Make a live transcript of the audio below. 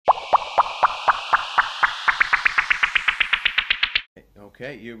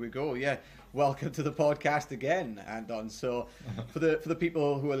Okay, here we go. Yeah, welcome to the podcast again, Anton. So, for the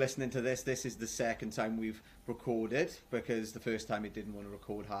people who are listening to this, this is the second time we've recorded because the first time it didn't want to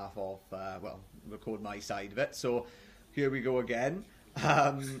record half of, record my side of it. So, here we go again.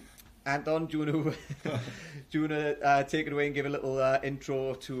 Anton, do you want to take it away and give a little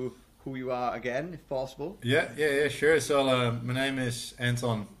intro to who you are again, if possible? Yeah, sure. So, my name is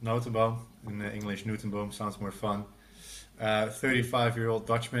Anton Notenboom. In English, Newtonboom sounds more fun. 35-year-old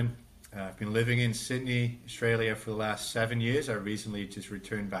Dutchman. I've been living in Sydney, Australia for the last 7 years. I recently just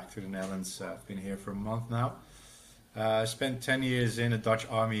returned back to the Netherlands. I've been here for a month now. I spent 10 years in the Dutch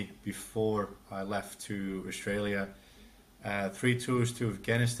army before I left to Australia. 3 tours to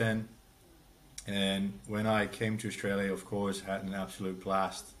Afghanistan. And when I came to Australia, of course, had an absolute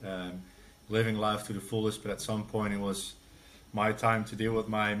blast. Living life to the fullest, but at some point it was my time to deal with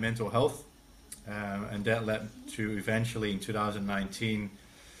my mental health. And that led to eventually in 2019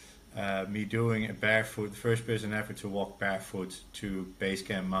 me doing the first person ever to walk barefoot to base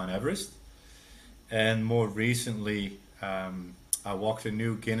camp Mount Everest. And more recently, I walked a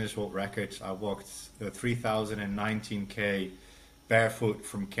new Guinness World Record. I walked the 3,019k barefoot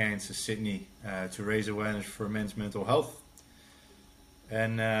from Cairns to Sydney to raise awareness for men's mental health.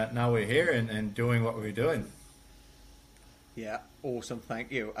 And now we're here and doing what we're doing. Yeah, awesome,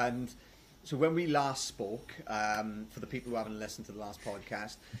 thank you. And so when we last spoke, for the people who haven't listened to the last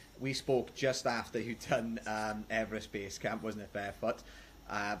podcast, we spoke just after you'd done Everest Base Camp, wasn't it, barefoot,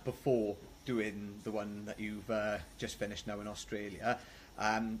 before doing the one that you've just finished now in Australia.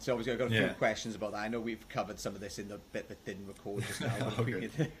 So obviously I've got a few questions about that. I know we've covered some of this in the bit that didn't record just now, but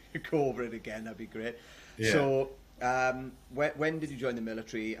if we could go over it again, that'd be great. Yeah. So when did you join the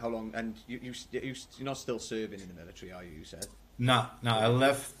military? How long? And you're not still serving in the military, are you? You said. No. I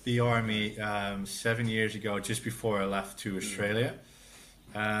left the army 7 years ago, just before I left to Australia.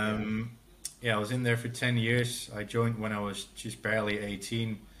 I was in there for 10 years. I joined when I was just barely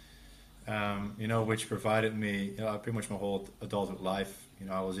 18. Which provided me, pretty much my whole adulthood life.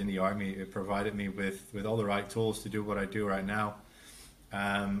 I was in the army. It provided me with all the right tools to do what I do right now.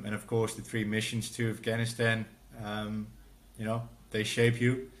 And of course, the 3 missions to Afghanistan. They shape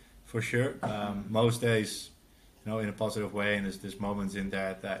you for sure. Most days, in a positive way, and there's moments in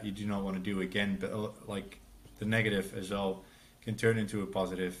there that you do not want to do again. But like the negative as well can turn into a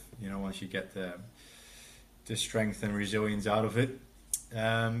positive. Once you get the strength and resilience out of it.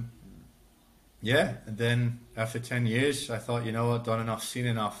 And then after 10 years, I thought, I've done enough, seen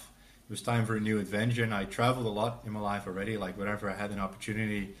enough. It was time for a new adventure, and I traveled a lot in my life already. Like whenever I had an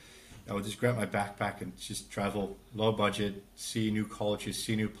opportunity, I would just grab my backpack and just travel, low budget, see new cultures,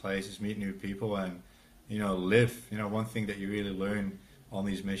 see new places, meet new people, and live. One thing that you really learn on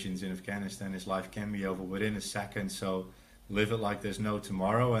these missions in Afghanistan is life can be over within a second. So live it like there's no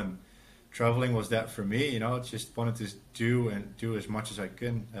tomorrow. And traveling was that for me. Just wanted to do as much as I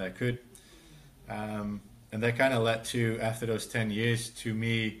could. And that kind of led to, after those 10 years, to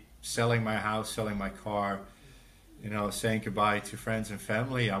me selling my house, selling my car, saying goodbye to friends and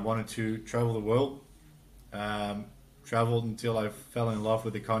family. I wanted to travel the world. Traveled until I fell in love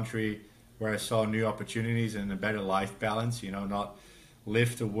with the country, where I saw new opportunities and a better life balance, not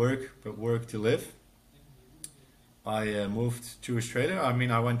live to work, but work to live. I moved to Australia.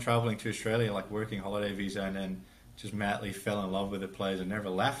 I went traveling to Australia, like working holiday visa, and then just madly fell in love with the place and never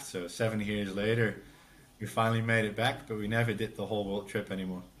left. So 7 years later, we finally made it back, but we never did the whole world trip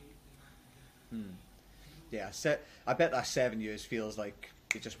anymore. Yeah, I bet that 7 years feels like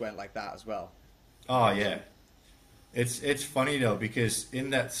it just went like that as well. Oh yeah, it's funny though, because in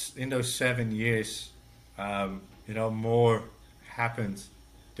those 7 years, more happened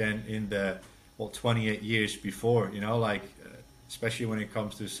than in the 28 years before. Especially when it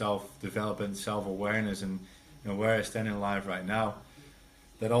comes to self-development, self-awareness, and where I stand in life right now.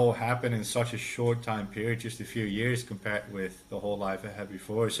 That all happened in such a short time period, just a few years compared with the whole life I had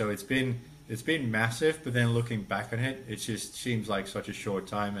before. So it's been massive, but then looking back on it, it just seems like such a short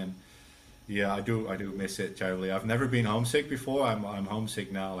time. And yeah, I do miss it terribly. I've never been homesick before. I'm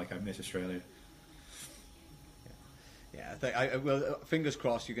homesick now. Like I miss Australia. Yeah, well, fingers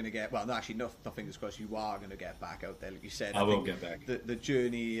crossed you're going to get. Well, no, actually, not fingers crossed. You are going to get back out there, like you said. I will get back. The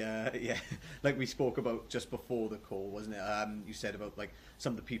journey, like we spoke about just before the call, wasn't it? You said about like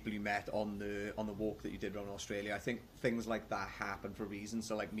some of the people you met on the walk that you did around Australia. I think things like that happen for reasons.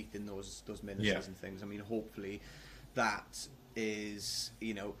 So like meeting those ministers and things. Hopefully, that is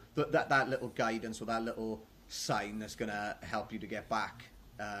that little guidance or that little sign that's going to help you to get back.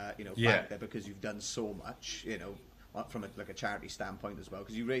 Back there, because you've done so much. from a charity standpoint as well,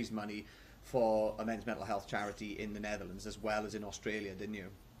 because you raised money for a men's mental health charity in the Netherlands as well as in Australia, didn't you?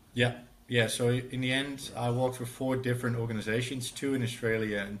 Yeah. So in the end, I worked for 4 different organizations, 2 in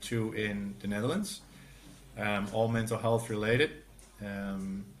Australia and 2 in the Netherlands, all mental health related.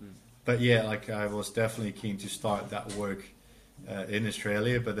 But yeah, like I was definitely keen to start that work in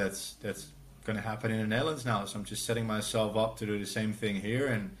Australia, but that's going to happen in the Netherlands now. So I'm just setting myself up to do the same thing here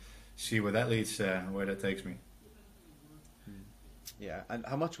and see where that leads, where that takes me. Yeah, and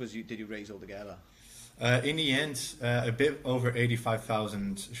how much did you raise altogether? In the end, a bit over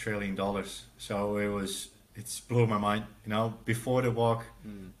 85,000 Australian dollars. So it's blew my mind. You know, before the walk,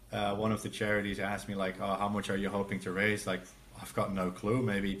 one of the charities asked me like, "Oh, how much are you hoping to raise?" Like, I've got no clue.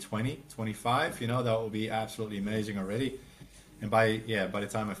 Maybe 20, 25. You know, that would be absolutely amazing already. And by the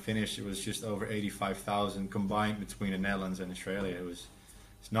time I finished, it was just over 85,000 combined between the Netherlands and Australia.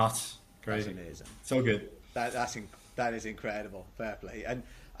 It's nuts, crazy. That's amazing. So good. That is incredible. Fair play. And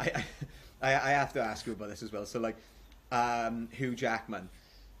I have to ask you about this as well. So like, Hugh Jackman,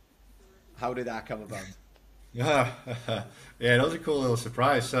 how did that come about? Yeah, that was a cool little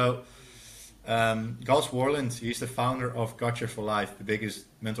surprise. So, Gus Worland, he's the founder of Gotcha for Life, the biggest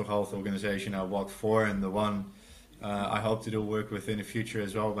mental health organization I work for, and the one I hope to do work with in the future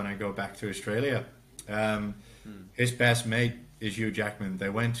as well when I go back to Australia. His best mate is Hugh Jackman. They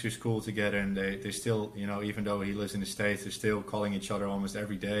went to school together, and they still, you know, even though he lives in the States, they're still calling each other almost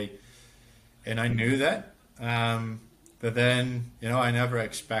every day. And I knew that. But then, you know, I never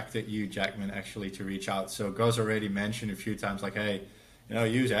expected Hugh Jackman actually to reach out. So Gus already mentioned a few times, like, hey, you know,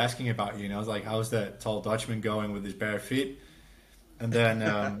 Hugh's asking about you. And I was like, how's that tall Dutchman going with his bare feet? And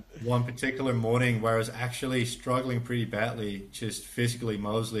then one particular morning where I was actually struggling pretty badly, just physically,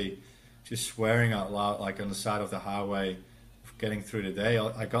 mostly, just swearing out loud, like on the side of the highway, getting through the day,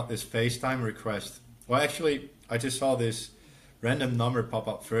 I got this FaceTime request. Well, actually, I just saw this random number pop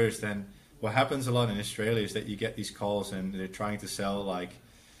up first. And what happens a lot in Australia is that you get these calls and they're trying to sell like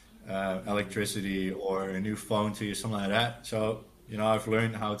electricity or a new phone to you, something like that. So, you know, I've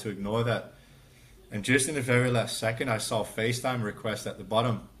learned how to ignore that. And just in the very last second, I saw FaceTime request at the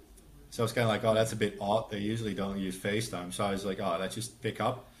bottom. So it's kind of like, oh, that's a bit odd. They usually don't use FaceTime. So I was like, oh, let's just pick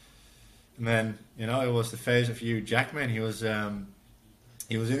up. And then, you know, it was the face of Hugh Jackman. He was in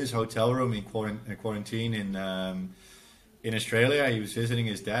his hotel room in quarantine in Australia. He was visiting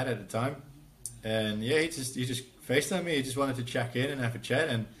his dad at the time. And yeah, he just FaceTimed me. He just wanted to check in and have a chat.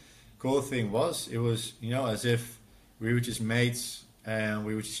 And cool thing was, it was, you know, as if we were just mates. And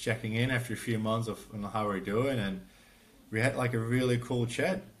we were just checking in after a few months of how we're doing, and we had like a really cool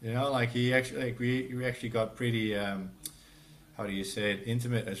chat. You know, like he actually, like we actually got pretty, how do you say it,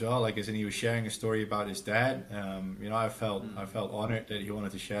 intimate as well. Like, as in he was sharing a story about his dad. You know, I felt honored that he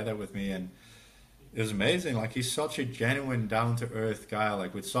wanted to share that with me, and it was amazing. Like, he's such a genuine, down to earth guy.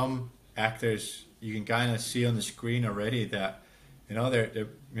 Like, with some actors, you can kind of see on the screen already that, you know, they're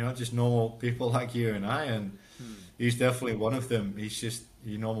you know, just normal people like you and I, and he's definitely one of them. He's just a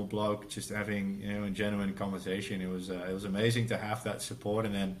normal bloke, just having, you know, a genuine conversation. It was amazing to have that support.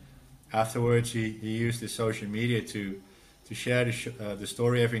 And then afterwards, he used his social media to share the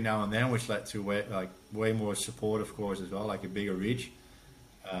story every now and then, which led to way more support, of course, as well, like a bigger reach.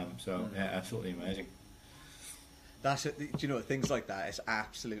 So yeah, absolutely amazing. That's it. You know, things like that is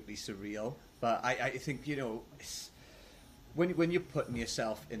absolutely surreal. But I think, you know, when you're putting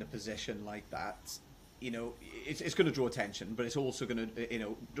yourself in a position like that, you know, it's going to draw attention, but it's also going to, you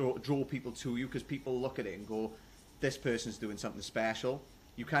know, draw people to you, because people look at it and go, this person's doing something special.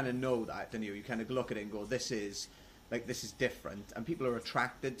 You kind of know that, don't you? You kind of look at it and go, this is different, and people are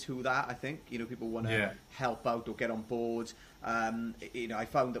attracted to that. I think, you know, people want to help out or get on board. You know, I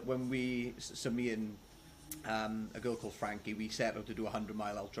found that when me and a girl called Frankie, we set out to do a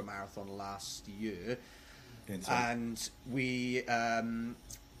 100-mile ultra marathon last year, and we.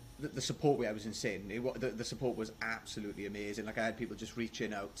 The support we had was insane. The support was absolutely amazing. Like, I had people just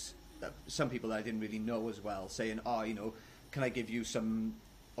reaching out, some people that I didn't really know as well, saying, oh, you know, can I give you some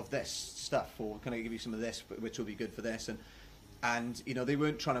of this stuff, or can I give you some of this, which will be good for this? And you know, they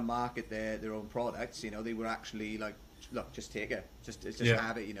weren't trying to market their own products. You know, they were actually like, look, just take it, just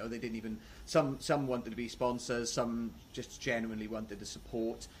have it. You know, they didn't even, some wanted to be sponsors, some just genuinely wanted to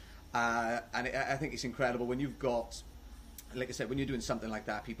support. And I think it's incredible when you've got, like I said, when you're doing something like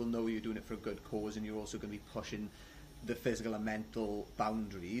that, people know you're doing it for a good cause, and you're also going to be pushing the physical and mental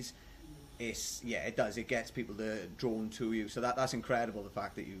boundaries. It gets people drawn to you. So that's incredible. The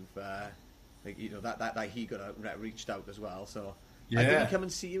fact that you've, like, you know, that he got reached out as well. So, did he come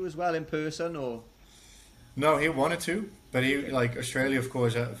and see you as well in person, or? No, he wanted to, but he like Australia, of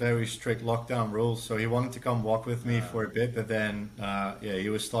course, had very strict lockdown rules. So he wanted to come walk with me for a bit, but then yeah, he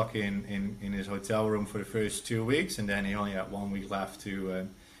was stuck in his hotel room for the first 2 weeks, and then he only had 1 week left to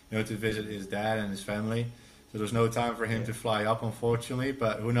to visit his dad and his family. So there's no time for him to fly up, unfortunately.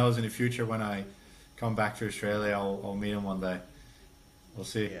 But who knows, in the future when I come back to Australia, I'll meet him one day. We'll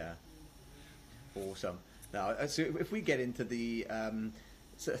see. Yeah. Awesome. Now, so if we get into the,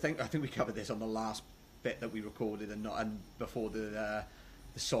 so I think we covered this on the last bit that we recorded, and before the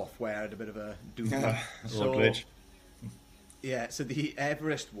software had a bit of a doom. A little glitch. Yeah. So the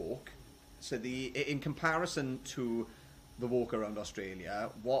Everest walk. So in comparison to the walk around Australia,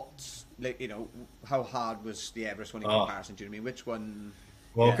 how hard was the Everest one in comparison? Do you know what I mean? Which one?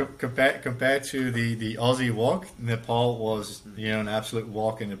 Well, yeah. compared to the Aussie walk, Nepal was an absolute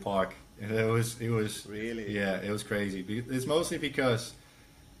walk in the park. It was Really, yeah, it was crazy. It's mostly because,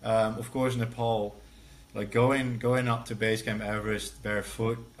 of course, Nepal, like going up to base camp Everest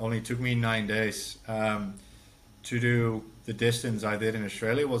barefoot only took me 9 days. To do the distance I did in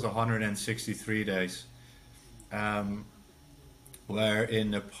Australia was 163 days. Where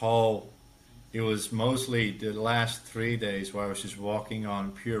in Nepal, it was mostly the last 3 days where I was just walking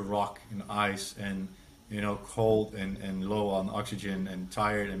on pure rock and ice and cold and low on oxygen and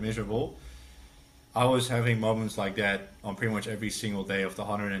tired and miserable. I was having moments like that on pretty much every single day of the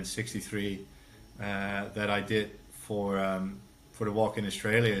 163 that I did for the walk in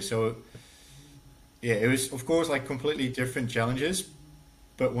Australia. So yeah, it was of course like completely different challenges,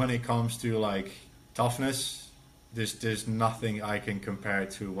 but when it comes to like toughness, there's nothing I can compare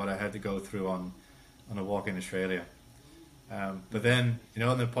to what I had to go through on a walk in Australia. But then,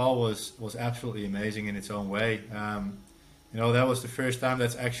 Nepal was absolutely amazing in its own way. That was the first time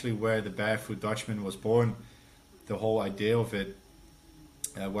that's actually where the Barefoot Dutchman was born. The whole idea of it,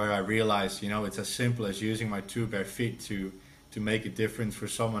 where I realized, it's as simple as using my two bare feet to make a difference for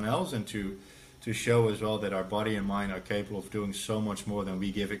someone else, and to show as well that our body and mind are capable of doing so much more than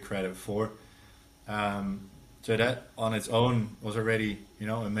we give it credit for. So that on its own was already,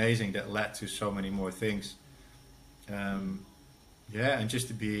 amazing. That led to so many more things. Yeah, and just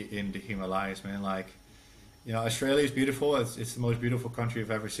to be in the Himalayas, man, like, Australia is beautiful. It's the most beautiful country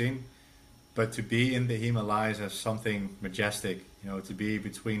I've ever seen. But to be in the Himalayas as something majestic, to be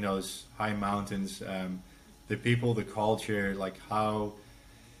between those high mountains, the people, the culture, like how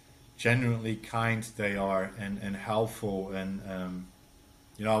genuinely kind they are and helpful. And,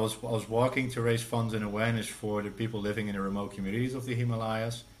 I was walking to raise funds and awareness for the people living in the remote communities of the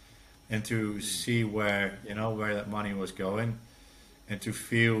Himalayas, and to see where that money was going, and to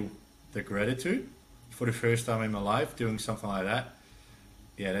feel the gratitude for the first time in my life doing something like that.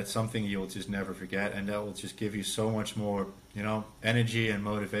 Yeah, that's something you'll just never forget, and that will just give you so much more, energy and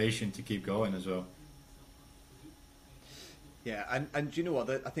motivation to keep going as well. Yeah, and do you know what?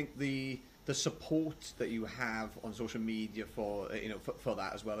 I think the support that you have on social media for for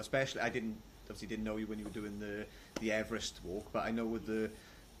that as well. Especially, I obviously didn't know you when you were doing the Everest walk, but I know with the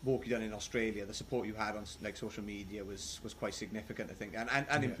walk you done in Australia, the support you had on like social media was quite significant, I think,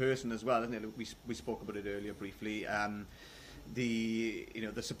 and in person as well, isn't it? We spoke about it earlier briefly. The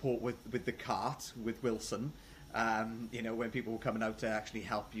support with the cart with Wilson, when people were coming out to actually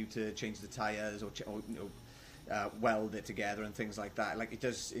help you to change the tires or weld it together and things like that. Like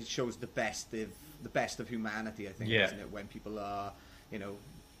it shows the best of humanity, I think, isn't it? When people are,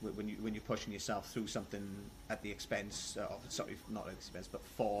 when you're pushing yourself through something at the expense of, sorry, not at the expense, but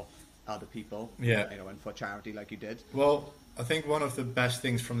for other people, and for charity like you did. Well, I think one of the best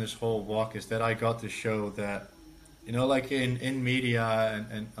things from this whole walk is that I got to show that, like in media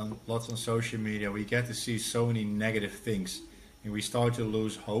and lots on social media, we get to see so many negative things, and we start to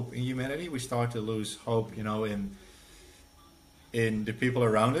lose hope in humanity. We start to lose hope, in the people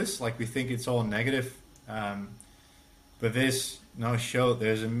around us. Like we think it's all negative, but this now showed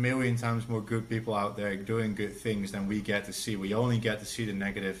there's a million times more good people out there doing good things than we get to see. We only get to see the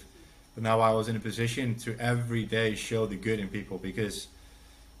negative. But now I was in a position to every day show the good in people, because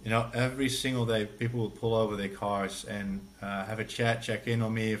every single day people would pull over their cars and have a chat, check in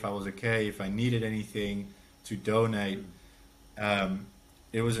on me if I was okay, if I needed anything, to donate.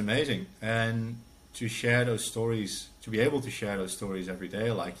 It was amazing. And to share those stories, to be able to share those stories every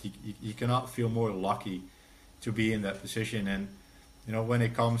day, like you cannot feel more lucky to be in that position. And when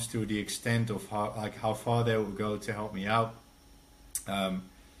it comes to the extent of how far they would go to help me out,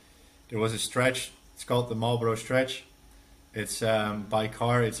 there was a stretch. It's called the Marlborough Stretch. It's by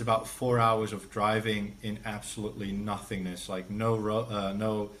car. It's about 4 hours of driving in absolutely nothingness, like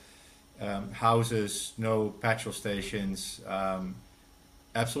no houses, no petrol stations,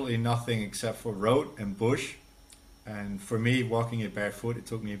 absolutely nothing except for road and bush. And for me, walking it barefoot, it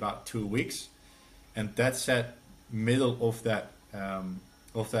took me about 2 weeks. And that set middle of that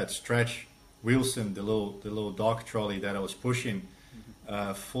stretch, Wilson, the little dog trolley that I was pushing,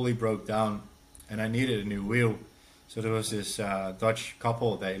 fully broke down, and I needed a new wheel. So there was this Dutch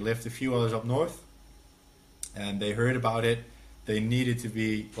couple. They lived a few hours up north, and they heard about it. They needed to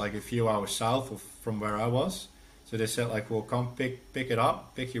be like a few hours south of from where I was. So they said, like, we'll come pick it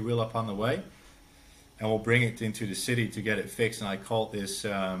up, pick your wheel up on the way, and we'll bring it into the city to get it fixed. And I called this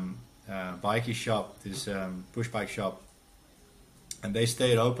bikie shop, this push bike shop, and they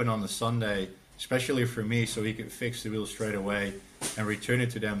stayed open on the Sunday, especially for me, so he could fix the wheel straight away and return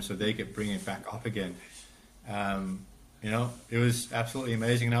it to them so they could bring it back up again. It was absolutely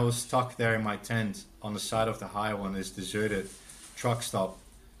amazing. And I was stuck there in my tent on the side of the highway on this deserted truck stop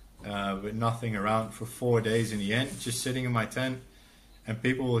with nothing around for 4 days in the end, just sitting in my tent. And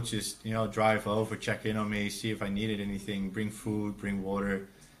people would just, drive over, check in on me, see if I needed anything, bring food, bring water,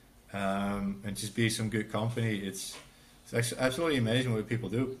 and just be some good company. It's absolutely amazing what people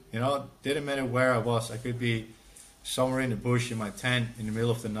do. It didn't matter where I was. I could be somewhere in the bush in my tent in the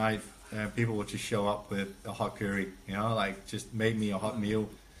middle of the night, and people would just show up with a hot curry, just made me a hot meal.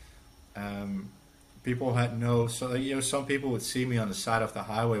 People had some people would see me on the side of the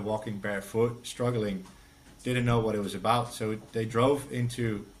highway walking barefoot, struggling, didn't know what it was about. So they drove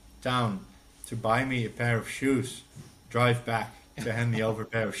into town to buy me a pair of shoes, drive back to hand me over a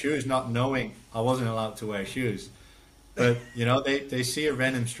pair of shoes, not knowing I wasn't allowed to wear shoes. But, they see a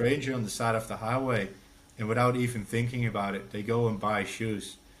random stranger on the side of the highway, and without even thinking about it, they go and buy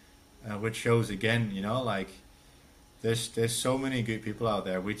shoes, which shows again, there's so many good people out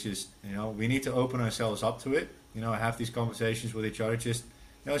there. We just, we need to open ourselves up to it, have these conversations with each other, just,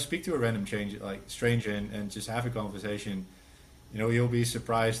 speak to a random stranger and just have a conversation. You'll be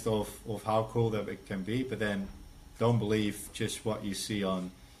surprised of how cool that it can be, but then don't believe just what you see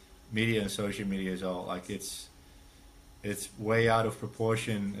on media and social media as well. Like, it's way out of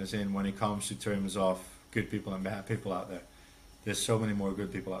proportion, as in when it comes to terms of good people and bad people out there. There's so many more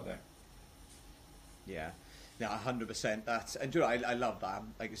good people out there. Yeah, 100%. That's, and I love that.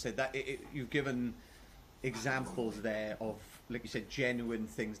 Like you said, that you've given examples there of, like you said, genuine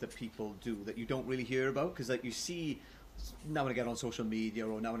things that people do that you don't really hear about, because you see now and again on social media,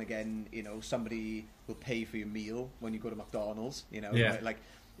 or now and again, somebody will pay for your meal when you go to McDonald's. Yeah.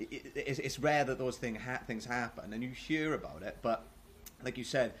 It's rare that those things happen, and you hear about it, but like you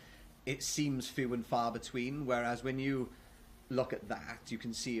said, it seems few and far between. Whereas when you look at that, you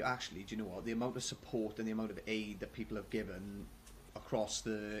can see, actually, do you know what, the amount of support and the amount of aid that people have given across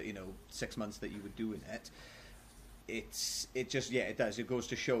the 6 months that you were doing it, it does. It goes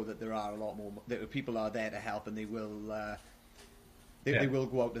to show that there are a lot more, that people are there to help, and they will they will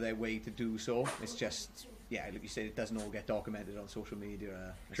go out of their way to do so. It's just, like you said, it doesn't all get documented on social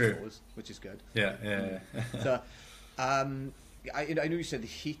media, I suppose, which is good. Yeah. So, I know you said the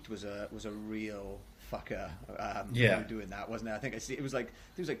heat was a real fucker. When you were doing that, wasn't it? I think it was like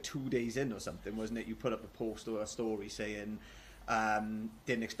 2 days in or something, wasn't it? You put up a post or a story saying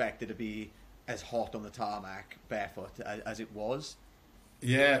didn't expect it to be as hot on the tarmac barefoot as it was.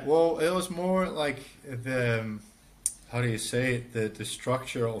 Yeah, well, it was more like the, how do you say it, the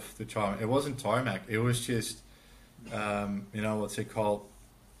structure of the tarmac. It wasn't tarmac, it was just what's it called,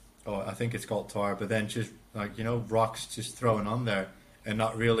 I think it's called tar, but then just rocks just thrown on there and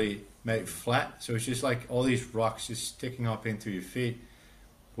not really made flat. So it's just like all these rocks just sticking up into your feet,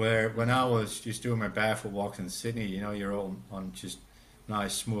 where when I was just doing my barefoot walks in Sydney, you're all on just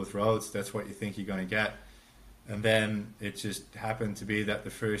nice smooth roads, that's what you think you're going to get. And then it just happened to be that the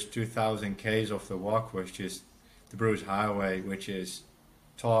first 2,000 k's of the walk was just the Bruce Highway, which is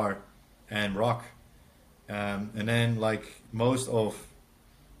tar and rock, and then most of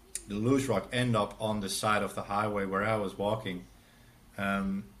the loose rock end up on the side of the highway where I was walking,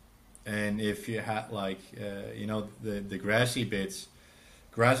 and if you had the grassy bits,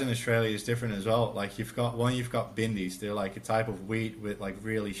 grass in Australia is different as well. You've got bindies. They're like a type of wheat with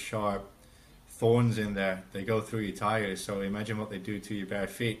really sharp thorns in there. They go through your tires. So imagine what they do to your bare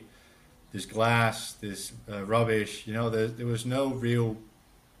feet. There's glass, there's rubbish. There was no real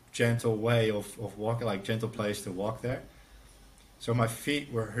gentle way of walking, gentle place to walk there. So my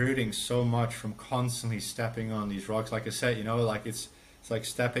feet were hurting so much from constantly stepping on these rocks. Like I said, it's like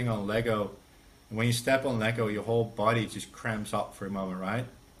stepping on Lego. When you step on Lego, your whole body just cramps up for a moment, right?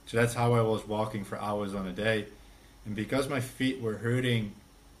 So that's how I was walking for hours on a day. And because my feet were hurting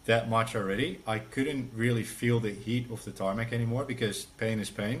that much already, I couldn't really feel the heat of the tarmac anymore, because pain is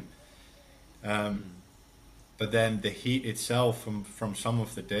pain. And but then the heat itself from some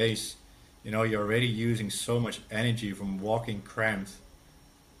of the days, you're already using so much energy from walking cramped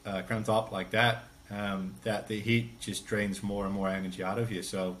up like that, that the heat just drains more and more energy out of you.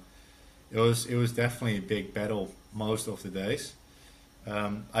 So it was definitely a big battle most of the days.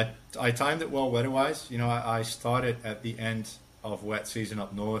 I timed it well weather-wise. I started at the end of wet season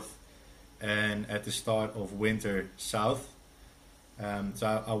up north and at the start of winter south.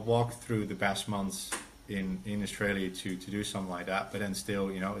 So I walked through the best months in Australia to do something like that. But then still,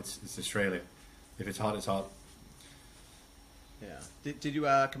 it's Australia. If it's hot, it's hot. Yeah. Did you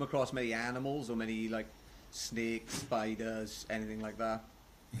come across many animals or many like snakes, spiders, anything like that?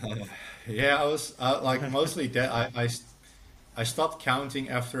 Yeah, I was like mostly dead. I stopped counting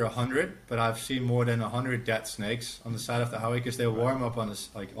after 100, but I've seen more than 100 dead snakes on the side of the highway because they warm up on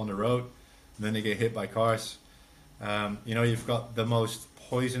the road, and then they get hit by cars. You've got the most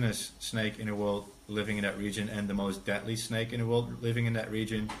poisonous snake in the world living in that region, and the most deadly snake in the world living in that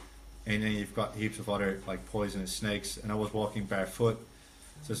region, and then you've got heaps of other like poisonous snakes. And I was walking barefoot,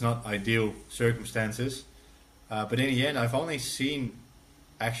 so it's not ideal circumstances. But in the end, I've only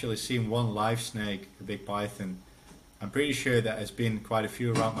actually seen one live snake, a big python. I'm pretty sure that has been quite a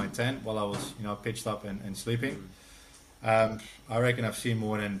few around my tent while I was, pitched up and sleeping. I reckon I've seen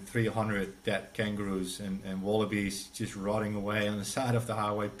more than 300 dead kangaroos and wallabies just rotting away on the side of the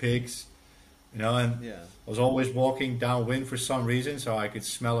highway, pigs, and Yeah. I was always walking downwind for some reason, so I could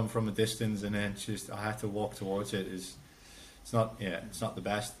smell them from a distance, and then I had to walk towards it. It's not the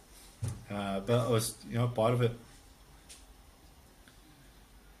best, but it was, part of it.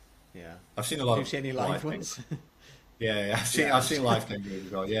 Yeah. I've seen a lot Have you of seen any live ones? Yeah, I've seen live kangaroos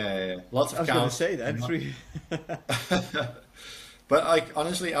as well. Yeah. Lots I of was going to cows. say that. But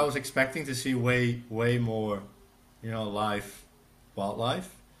honestly, I was expecting to see way more, live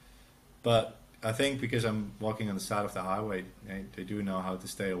wildlife. But I think because I'm walking on the side of the highway, they do know how to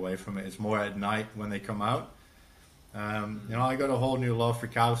stay away from it. It's more at night when they come out. I got a whole new love for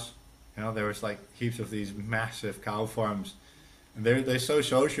cows. There was like heaps of these massive cow farms. And they're so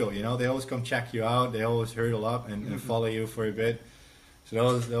social, they always come check you out, they always hurdle up and follow you for a bit.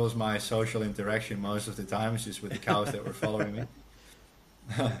 So that was my social interaction most of the time, just with the cows that were following me.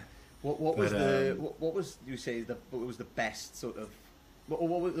 What was you say what was the best sort of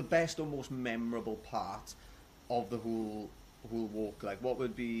what was the best or most memorable part of the whole walk? Like what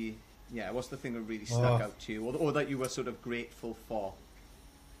would be what's the thing that really stuck out to you, or that you were sort of grateful for?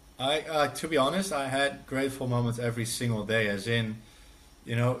 To be honest, I had grateful moments every single day, as in,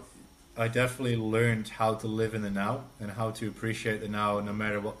 I definitely learned how to live in the now and how to appreciate the now no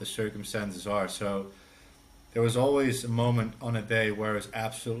matter what the circumstances are. So there was always a moment on a day where I was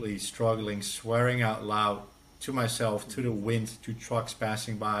absolutely struggling, swearing out loud to myself, to the wind, to trucks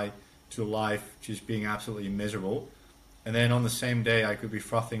passing by, to life, just being absolutely miserable. And then on the same day, I could be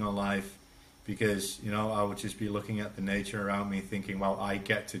frothing on life, because I would just be looking at the nature around me thinking, wow, I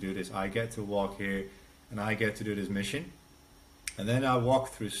get to do this, I get to walk here, and I get to do this mission. And then I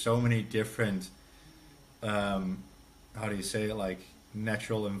walked through so many different how do you say it, like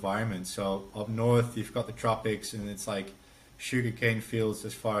natural environments. So up north you've got the tropics, and it's like sugarcane fields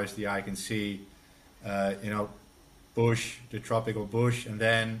as far as the eye can see, bush, the tropical bush, and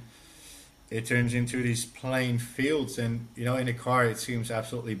then it turns into these plain fields. And in a car it seems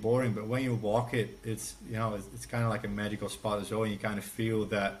absolutely boring, but when you walk it, it's it's kind of like a magical spot as well. And you kind of feel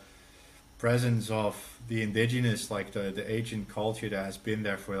that presence of the indigenous, like the ancient culture that has been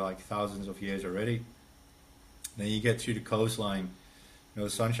there for like thousands of years already. Then you get to the coastline, the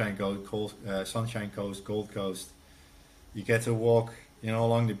Sunshine Coast, Gold Coast. You get to walk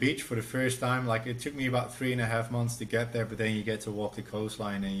along the beach for the first time. Like it took me about 3.5 months to get there, but then you get to walk the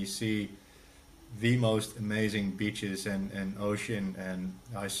coastline and you see the most amazing beaches and ocean, and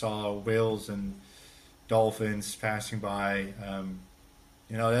I saw whales and dolphins passing by.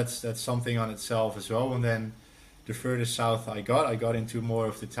 That's something on itself as well. And then the further south I got into more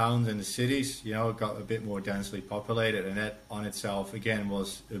of the towns and the cities. It got a bit more densely populated, and that on itself again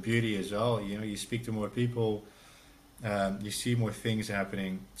was a beauty as well. You speak to more people, you see more things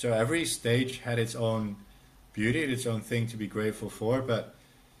happening. So every stage had its own beauty, its own thing to be grateful for, but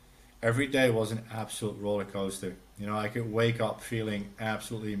every day was an absolute roller coaster. I could wake up feeling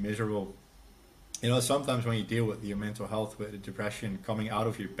absolutely miserable. Sometimes when you deal with your mental health, with the depression, coming out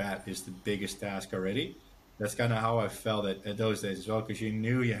of your bed is the biggest task already. That's kind of how I felt at those days as well, because you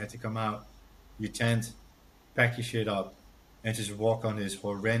knew you had to come out your tent, pack your shit up, and just walk on this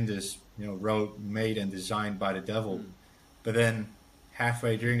horrendous, road made and designed by the devil. But then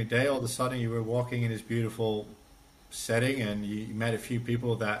halfway during the day, all of a sudden you were walking in this beautiful setting, and you met a few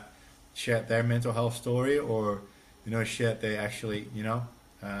people that shared their mental health story, or shared they actually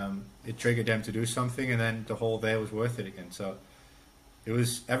it triggered them to do something, and then the whole day was worth it again. So it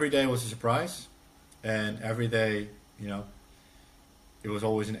was, every day was a surprise, and every day, it was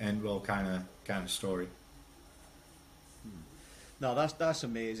always an end well kind of story. No, that's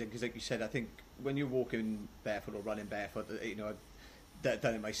amazing, because like you said, I think when you're walking barefoot or running barefoot, I've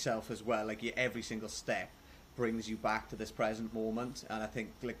done it myself as well. Like every single step brings you back to this present moment, and I think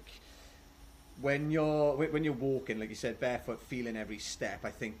like when you're walking, like you said, barefoot, feeling every step,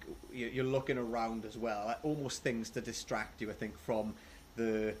 I think you're looking around as well, almost things to distract you, I think, from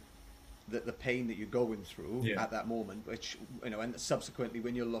the pain that you're going through at that moment, which, and subsequently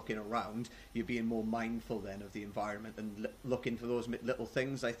when you're looking around, you're being more mindful then of the environment and looking for those little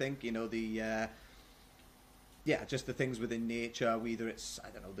things, I think, just the things within nature, whether it's, I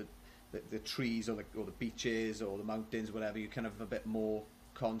don't know, the trees or the beaches or the mountains, whatever, you're kind of a bit more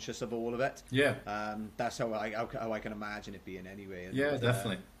conscious of all of it. That's how I can imagine it being anyway.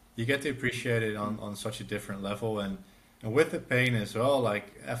 Definitely. You get to appreciate it on such a different level, and with the pain as well,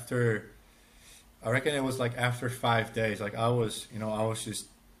 like I reckon it was like after 5 days, like I was just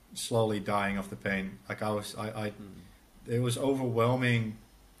slowly dying of the pain. Like it was overwhelming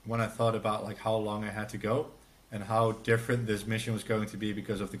when I thought about like how long I had to go and how different this mission was going to be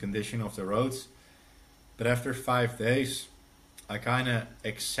because of the condition of the roads. But after 5 days, I kind of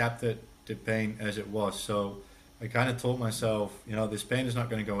accepted the pain as it was. So I kind of told myself, this pain is not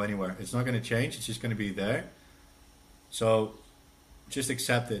going to go anywhere. It's not going to change. It's just going to be there. So just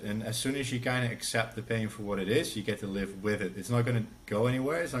accept it. And as soon as you kind of accept the pain for what it is, you get to live with it. It's not going to go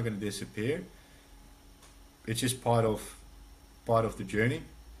anywhere. It's not going to disappear. It's just part of the journey.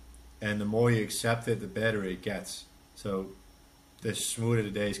 And the more you accept it, the better it gets. So the smoother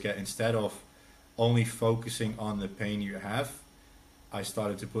the days get. Instead of only focusing on the pain you have, I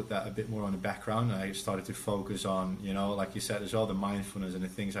started to put that a bit more on the background. I started to focus on, like you said as well, the mindfulness and the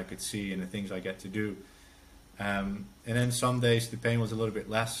things I could see and the things I get to do. And then some days the pain was a little bit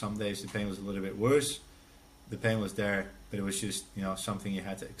less. Some days the pain was a little bit worse. The pain was there, but it was just, something you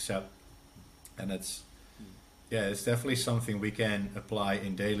had to accept. And it's definitely something we can apply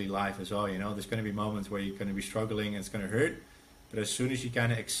in daily life as well. There's going to be moments where you're going to be struggling and it's going to hurt. But as soon as you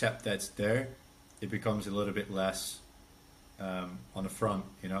kind of accept that's there, it becomes a little bit less on the front,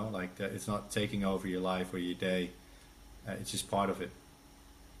 like that. It's not taking over your life or your day. It's just part of it.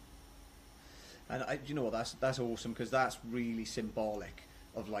 And that's awesome, because that's really symbolic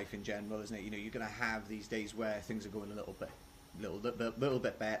of life in general, isn't it? You're going to have these days where things are going a little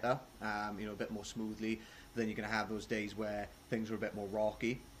bit better, a bit more smoothly. Then you're going to have those days where things are a bit more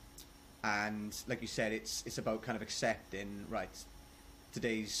rocky. And like you said, it's about kind of accepting, right,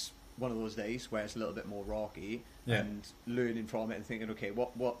 today's one of those days where it's a little bit more rocky, and learning from it and thinking, okay,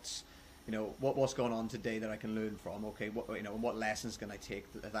 what's going on today that I can learn from? Okay, what lessons can I take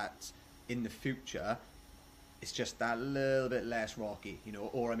that in the future it's just that little bit less rocky,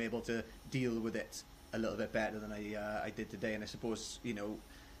 or I'm able to deal with it a little bit better than I did today. And I suppose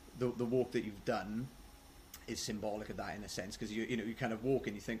the walk that you've done is symbolic of that in a sense, because you kind of walk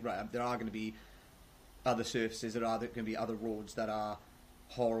and you think, right, there are going to be other surfaces, there going to be other roads that are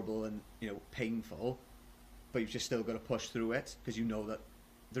horrible and painful, but you've just still got to push through it, because that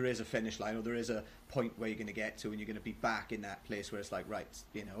there is a finish line, or there is a point where you're going to get to, and you're going to be back in that place where it's like, right,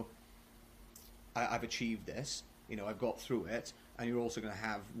 I've achieved this, I've got through it. And you're also going to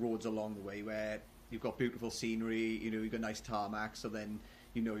have roads along the way where you've got beautiful scenery, you've got nice tarmac, so then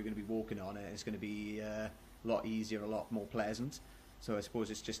you're going to be walking on it, and it's going to be a lot easier, a lot more pleasant. So I suppose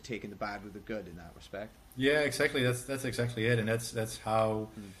it's just taking the bad with the good in that respect. Yeah, exactly. That's exactly it, and that's how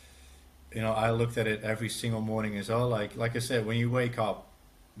I looked at it every single morning as well. Like I said, when you wake up,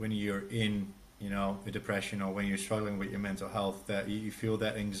 when you're in a depression, or when you're struggling with your mental health, that you feel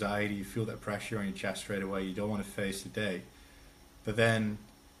that anxiety, you feel that pressure on your chest straight away. You don't want to face the day, but then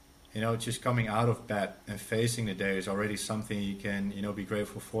just coming out of bed and facing the day is already something you can be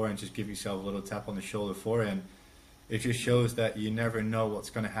grateful for, and just give yourself a little tap on the shoulder for. And it just shows that you never know what's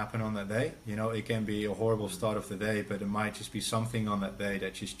going to happen on that day. It can be a horrible start of the day, but it might just be something on that day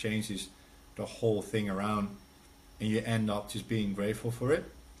that just changes the whole thing around, and you end up just being grateful for it.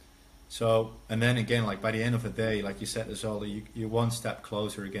 So, and then again, like by the end of the day, like you said as well, you're one step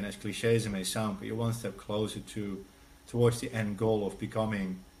closer, again, as cliche as it may sound, but you're one step closer towards the end goal of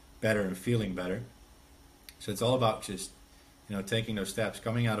becoming better and feeling better. So it's all about just, taking those steps,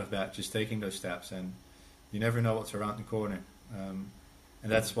 coming out of that, just taking those steps, and you never know what's around the corner. And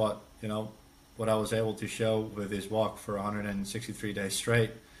that's what I was able to show with this walk for 163 days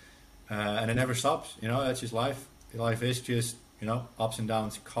straight. And it never stops, that's just life. Life is just, you know, ups and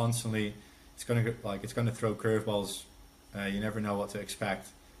downs constantly. It's gonna throw curveballs. You never know what to expect.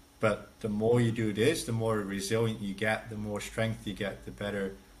 But the more you do this, the more resilient you get, the more strength you get, the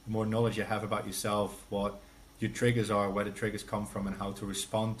better, the more knowledge you have about yourself, what your triggers are, where the triggers come from, and how to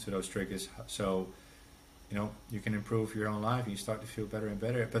respond to those triggers. So, you know, you can improve your own life and you start to feel better and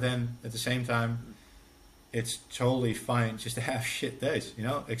better. But then at the same time, it's totally fine just to have shit days, you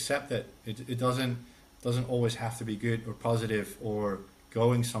know, accept that it doesn't always have to be good or positive or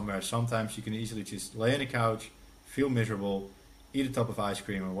going somewhere. Sometimes you can easily just lay on the couch, feel miserable, eat a tub of ice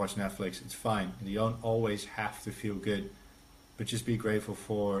cream and watch Netflix. It's fine. And you don't always have to feel good, but just be grateful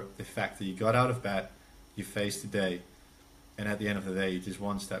for the fact that you got out of bed, you faced the day, and at the end of the day, you're just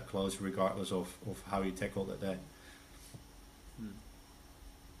one step closer regardless of how you tackled that day.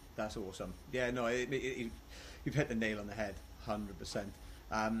 That's awesome. Yeah, no, you've hit the nail on the head, 100%.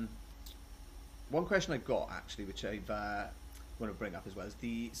 One question I've got actually, which I want to bring up as well, is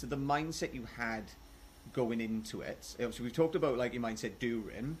the mindset you had going into it. So we've talked about like your mindset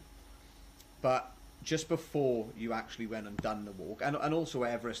during, but just before you actually went and done the walk, and also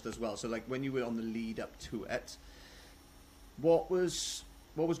Everest as well. So like when you were on the lead up to it, what was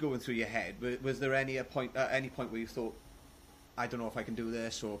going through your head? Was there any point where you thought, I don't know if I can do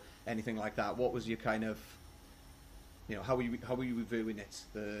this or anything like that? What was your kind of, you know, how were you reviewing it,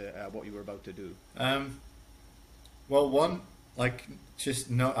 what you were about to do? Well, one, like,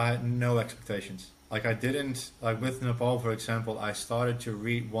 I had no expectations. Like I didn't, like with Nepal, for example, I started to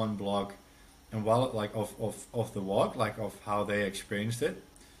read one blog, and while like of the walk, like of how they experienced it,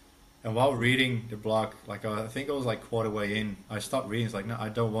 and while reading the blog, like I think it was like quarter way in, I stopped reading. It's like, no, I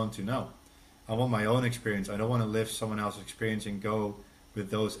don't want to know. I want my own experience. I don't want to live someone else's experience and go with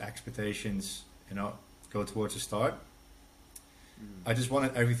those expectations, you know, go towards the start. I just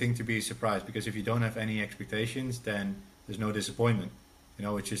wanted everything to be a surprise, because if you don't have any expectations, then there's no disappointment. You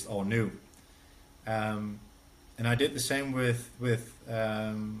know, it's just all new. And I did the same with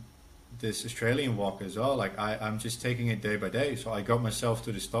this Australian walk as well. Like I'm just taking it day by day. So I got myself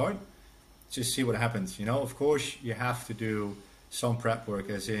to the start, just see what happens. You know, of course you have to do some prep work,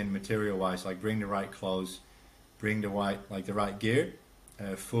 as in material wise, like bring the right clothes, bring the right gear,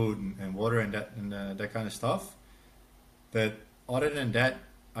 food and water and that kind of stuff. But other than that,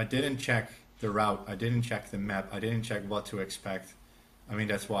 I didn't check the route. I didn't check the map. I didn't check what to expect. I mean,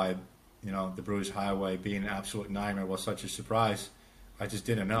 that's why, you know, the Bruce Highway being an absolute nightmare was such a surprise. I just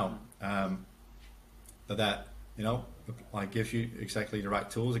didn't know. But that, you know, like gives you exactly the right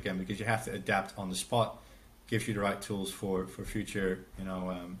tools again, because you have to adapt on the spot. Gives you the right tools for future, you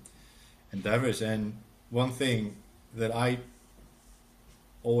know, endeavors. And one thing that I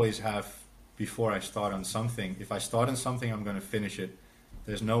always have before I start on something, if I start on something, I'm going to finish it.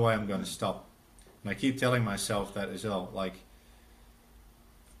 There's no way I'm going to stop. And I keep telling myself that as well. Like,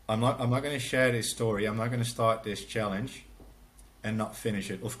 I'm not going to share this story. I'm not going to start this challenge and not finish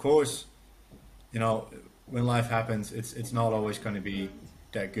it. Of course, you know, when life happens, it's not always going to be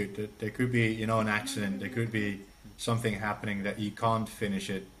that good. There could be, you know, an accident. There could be something happening that you can't finish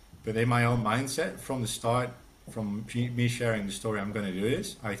it. But in my own mindset, from the start, from me sharing the story, I'm going to do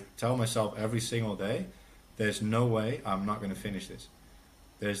this, I tell myself every single day, there's no way I'm not going to finish this.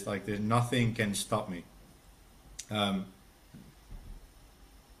 There's nothing can stop me.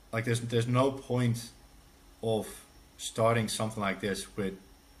 Like there's no point of starting something like this with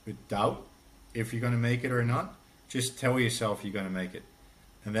doubt if you're going to make it or not. Just tell yourself you're going to make it.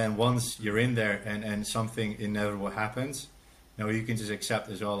 And then once you're in there and something inevitable happens, you know, you can just accept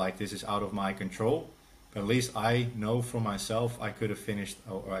as well, like, this is out of my control. But at least I know for myself I could have finished,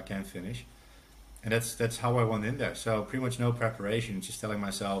 or I can finish. And that's how I went in there. So pretty much no preparation, just telling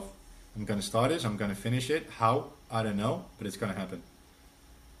myself, I'm going to start this, I'm going to finish it. How? I don't know, but it's going to happen.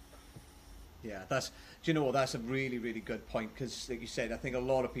 Yeah, do you know what, that's a really, really good point, because like you said, I think a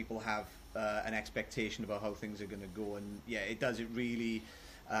lot of people have an expectation about how things are going to go, and yeah, it really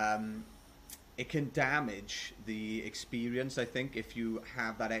it can damage the experience, I think, if you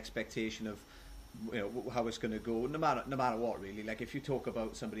have that expectation of, you know, how it's going to go, no matter what, really. Like if you talk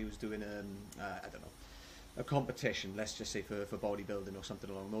about somebody who's doing I don't know, a competition, let's just say for bodybuilding or something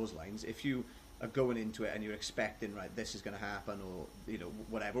along those lines, if you are going into it and you're expecting, right, this is going to happen, or, you know,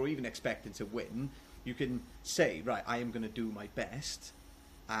 whatever, or even expecting to win, you can say, right, I am going to do my best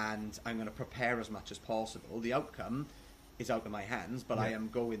and I'm going to prepare as much as possible. The outcome is out of my hands, but yeah, I am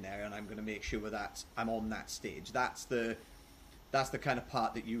going there and I'm going to make sure that I'm on that stage. That's the kind of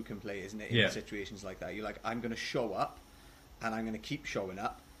part that you can play, isn't it, in situations like that? You're like, I'm going to show up and I'm going to keep showing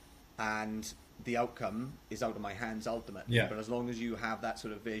up, and the outcome is out of my hands ultimately. Yeah. But as long as you have that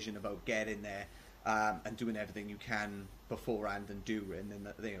sort of vision about getting there and doing everything you can beforehand and during, and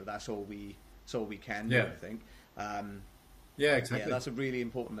that, that's all we can do. Yeah. I think. Yeah, exactly. Yeah, that's a really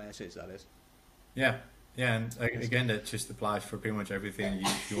important message. That is. Yeah, yeah, and again, that just applies for pretty much everything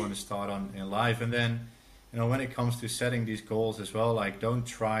you want to start on in life. And then, when it comes to setting these goals as well, like don't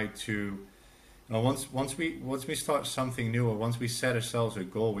try to, once we start something new, or once we set ourselves a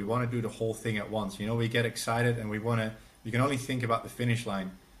goal, we want to do the whole thing at once. We get excited and we can only think about the finish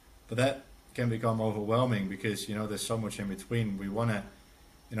line, but that can become overwhelming because there's so much in between. We want to,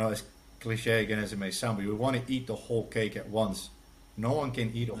 as cliche again as it may sound, but we want to eat the whole cake at once. No one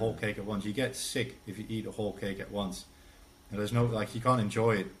can eat a whole cake at once. You get sick if you eat a whole cake at once. And there's no, you can't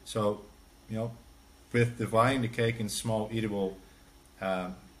enjoy it. So, with dividing the cake in small eatable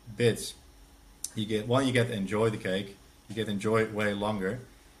bits, you get to enjoy the cake. You get to enjoy it way longer.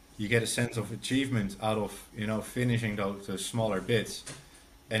 You get a sense of achievement out of, finishing those smaller bits.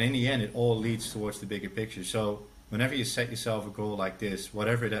 And in the end, it all leads towards the bigger picture. So whenever you set yourself a goal like this,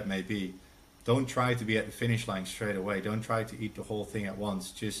 whatever that may be, don't try to be at the finish line straight away. Don't try to eat the whole thing at once.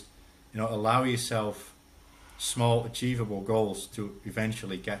 Just, allow yourself small, achievable goals to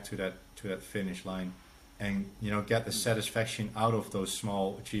eventually get to that finish line, and get the satisfaction out of those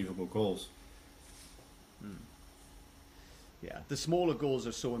small, achievable goals. Yeah, the smaller goals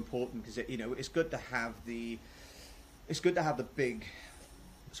are so important because it's good to have the big,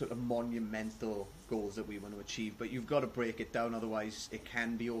 sort of monumental goals that we want to achieve, but you've got to break it down, otherwise it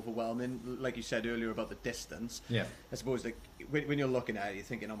can be overwhelming. Like you said earlier about the distance, Yeah. I suppose when you're looking at it, you're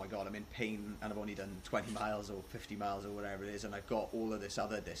thinking, oh my god, I'm in pain and I've only done 20 miles or 50 miles or whatever it is, and I've got all of this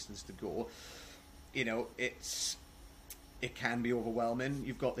other distance to go. It can be overwhelming.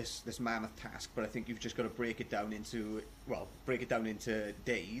 You've got this mammoth task, but I think you've just got to break it down into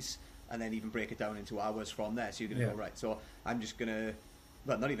days, and then even break it down into hours from there. So you're going to go, right, so I'm just going to,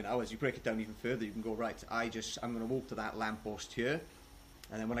 well, not even hours, you break it down even further. You can go, right, I'm going to walk to that lamppost here,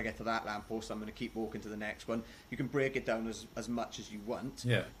 and then when I get to that lamppost, I'm going to keep walking to the next one. You can break it down as much as you want,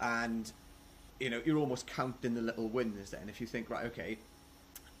 Yeah. and you're almost counting the little wins then. If you think, right, okay,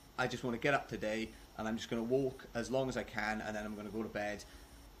 I just want to get up today, and I'm just going to walk as long as I can, and then I'm going to go to bed,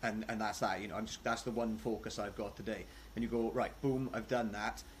 and that's that. That's the one focus I've got today. And you go, right, boom, I've done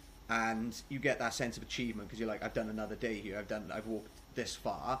that, and you get that sense of achievement because you're like, I've done another day here. I've walked this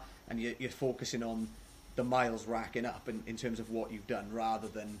far, and you're focusing on the miles racking up in terms of what you've done rather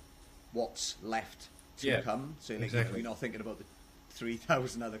than what's left to come. So exactly. you're not thinking about the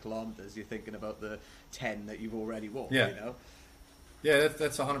 3,000 other kilometers. You're thinking about the 10 that you've already walked. Yeah. Yeah,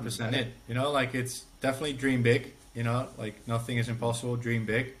 that's 100% it. It's definitely dream big. Nothing is impossible. Dream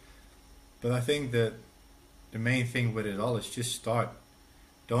big. But I think that the main thing with it all is just start.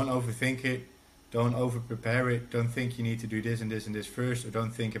 Don't overthink it. Don't over prepare it. Don't think you need to do this and this and this first, or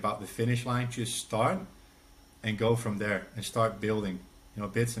don't think about the finish line. Just start and go from there and start building,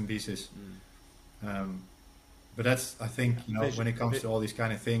 bits and pieces. But that's, I think, when it comes to all these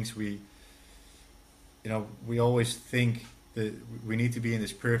kind of things, we always think that we need to be in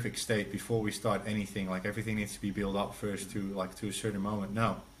this perfect state before we start anything. Like everything needs to be built up first to a certain moment.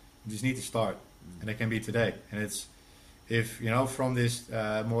 No, you just need to start, and it can be today. And it's, if from this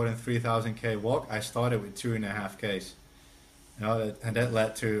more than 3,000 k walk, I started with 2.5 Ks. And that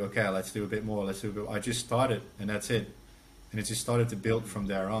led to, okay, let's do a bit more. I just started, and that's it. And it just started to build from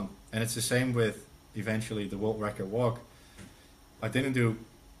there on. And it's the same with eventually the world record walk. I didn't do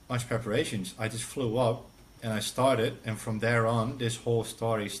much preparations. I just flew up and I started, and from there on, this whole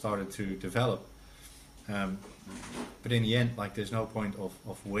story started to develop. But in the end, there's no point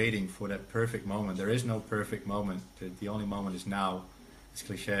of waiting for that perfect moment. There is no perfect moment. The only moment is now. It's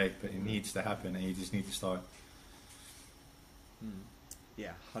cliche, but it needs to happen, and you just need to start.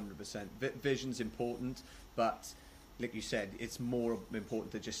 Yeah, 100%. Vision's important, but like you said, it's more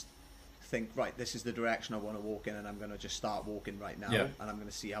important to just think, right, this is the direction I want to walk in, and I'm going to just start walking right now, and I'm going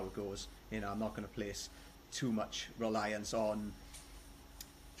to see how it goes. I'm not going to place too much reliance on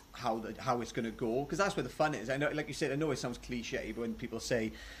how it's going to go, because that's where the fun is. I know, like you said, I know it sounds cliche, but when people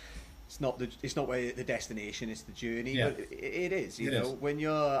say it's not where the destination, it's the journey. But it is. You know, when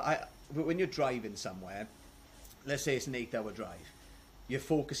you're driving somewhere, let's say it's an 8-hour drive, you're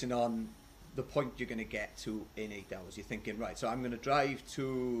focusing on the point you're going to get to in 8 hours. You're thinking, right, so I'm going to drive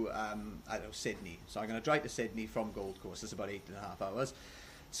to I don't know, Sydney. So I'm going to drive to Sydney from Gold Coast. That's about 8.5 hours.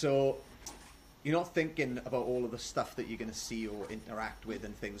 So you're not thinking about all of the stuff that you're going to see or interact with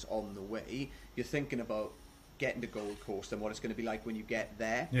and things on the way. You're thinking about getting to Gold Coast and what it's going to be like when you get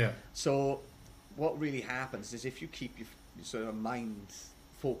there. Yeah. So what really happens is if you keep your sort of mind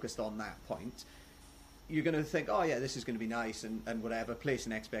focused on that point, you're going to think, oh yeah, this is going to be nice and whatever,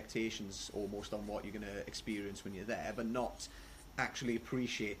 placing expectations almost on what you're going to experience when you're there, but not actually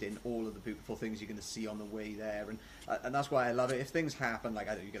appreciating all of the beautiful things you're going to see on the way there. And that's why I love it. If things happen, like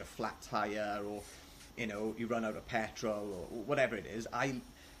I don't know, you get a flat tire, or you know, you run out of petrol, or whatever it is,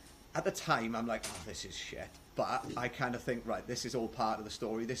 at the time I'm like, oh, this is shit, but I kind of think, right, this is all part of the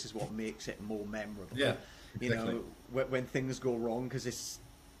story, this is what makes it more memorable. Yeah, exactly. You know, when things go wrong, because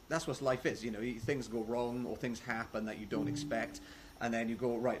that's what life is, you know, things go wrong or things happen that you don't expect, and then you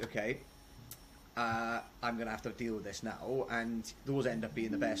go, right, okay, I'm going to have to deal with this now, and those end up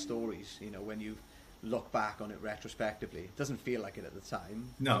being the best stories, you know, when you look back on it retrospectively. It doesn't feel like it at the time.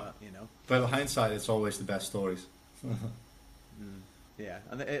 No. But, you know. But hindsight, it's always the best stories. Yeah,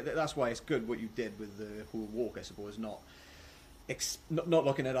 and that's why it's good what you did with the whole walk, I suppose, not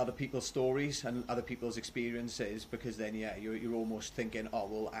looking at other people's stories and other people's experiences, because then, yeah, you're almost thinking, oh,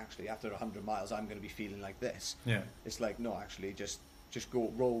 well, actually, after 100 miles, I'm going to be feeling like this. Yeah. It's like, no, actually, just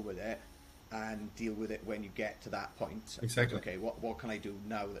go roll with it and deal with it when you get to that point. Exactly. Okay, what can I do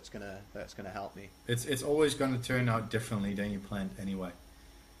now that's gonna help me? It's always going to turn out differently than you planned anyway.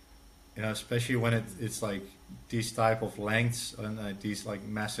 You know, especially when it's like these type of lengths and these like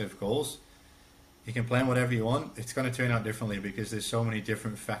massive goals. You can plan whatever you want. It's going to turn out differently because there's so many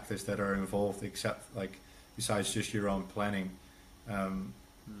different factors that are involved, except like besides just your own planning.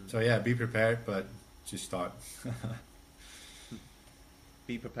 So yeah, be prepared, but just start.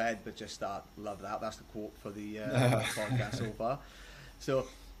 Be prepared, but just start. Love that. That's the quote for the podcast so far. So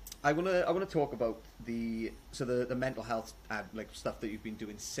I want to talk about the mental health like stuff that you've been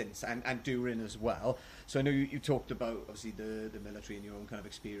doing since and during as well. So I know you talked about obviously the military and your own kind of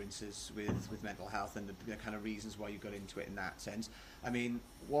experiences with mental health and the kind of reasons why you got into it in that sense. I mean,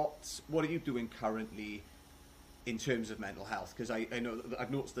 what are you doing currently in terms of mental health? Because I know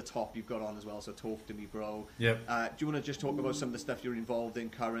I've noticed the top you've got on as well, so talk to me, bro. Yep. Do you want to just talk about some of the stuff you're involved in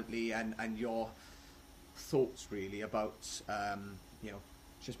currently and your thoughts really about you know,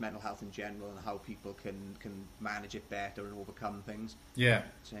 just mental health in general and how people can manage it better and overcome things? Yeah.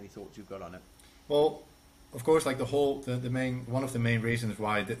 So any thoughts you've got on it? Well, of course, like one of the main reasons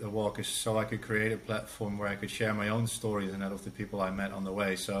why I did the walk is so I could create a platform where I could share my own stories and that of the people I met on the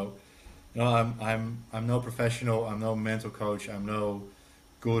way. So, you know, I'm no professional, I'm no mental coach, I'm no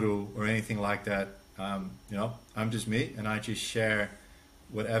guru or anything like that. You know, I'm just me, and I just share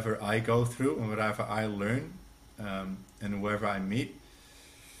whatever I go through and whatever I learn, and wherever I meet.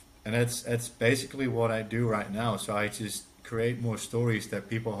 And that's basically what I do right now. So I just create more stories that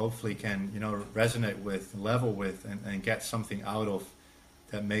people hopefully can, you know, resonate with, level with, and get something out of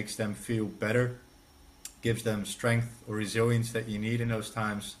that makes them feel better, gives them strength or resilience that you need in those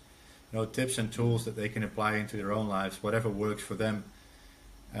times. You know, tips and tools that they can apply into their own lives, whatever works for them.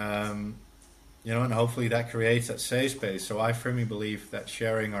 You know, and hopefully that creates that safe space. So I firmly believe that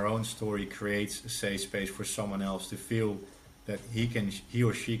sharing our own story creates a safe space for someone else to feel that he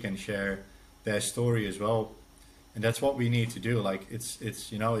or she can share their story as well. And that's what we need to do. Like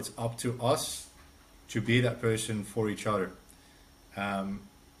it's you know, it's up to us to be that person for each other.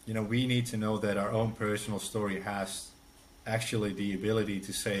 You know, we need to know that our own personal story has actually the ability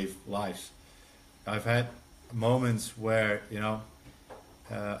to save lives. I've had moments where, you know,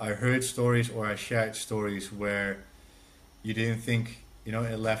 I heard stories or I shared stories where you didn't think, you know,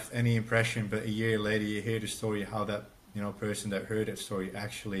 it left any impression, but a year later you hear the story how that, you know, person that heard that story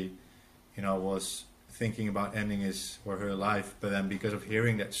actually, you know, was thinking about ending his or her life, but then because of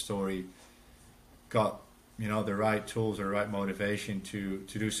hearing that story got, you know, the right tools or the right motivation to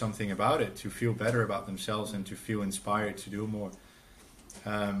do something about it, to feel better about themselves and to feel inspired to do more.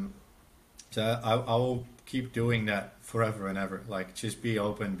 So I will keep doing that forever and ever. Like, just be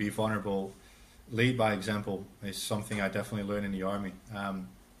open, be vulnerable, lead by example is something I definitely learned in the army.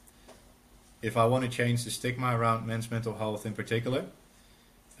 If I want to change the stigma around men's mental health in particular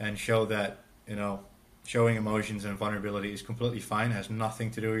and show that, you know, showing emotions and vulnerability is completely fine, has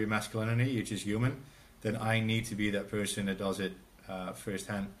nothing to do with your masculinity, you're just human, then I need to be that person that does it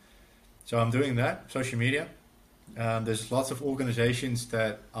firsthand. So I'm doing that, social media. There's lots of organizations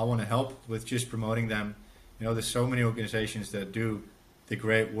that I want to help with just promoting them. You know, there's so many organizations that do the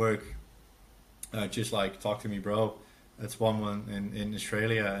great work, just like Talk to Me Bro. That's one in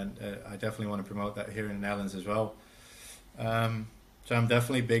Australia, and I definitely want to promote that here in the Netherlands as well. So I'm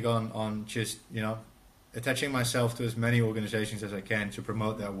definitely big on just, you know, attaching myself to as many organizations as I can to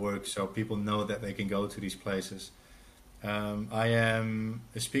promote that work so people know that they can go to these places. I am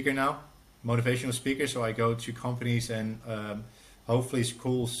a speaker now, motivational speaker, so I go to companies and hopefully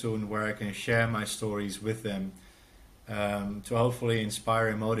schools soon where I can share my stories with them to hopefully inspire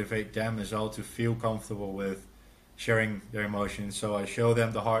and motivate them as well to feel comfortable with sharing their emotions. So I show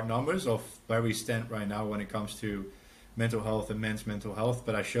them the hard numbers of where we stand right now when it comes to mental health and men's mental health,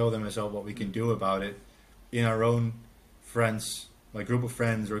 but I show them as well what we can do about it in our own friends, like group of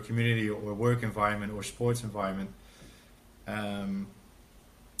friends or community or work environment or sports environment.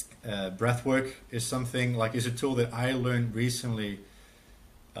 Breath work is something like is a tool that I learned recently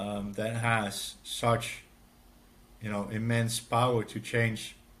that has such immense power to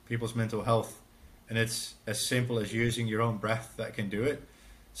change people's mental health, and it's as simple as using your own breath that can do it.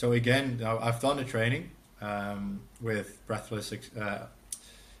 So again, I've done the training with breathless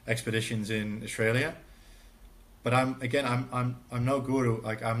expeditions in Australia, but I'm no guru,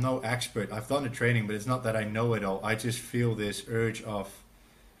 like I'm no expert. I've done the training, but it's not that I know it all. I just feel this urge of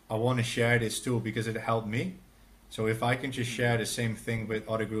I want to share this tool because it helped me. So if I can just share the same thing with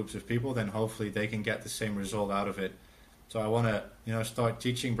other groups of people, then hopefully they can get the same result out of it. So I want to start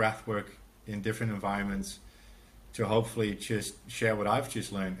teaching breath work in different environments to hopefully just share what I've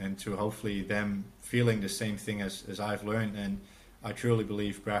just learned, and to hopefully them feeling the same thing as I've learned. And I truly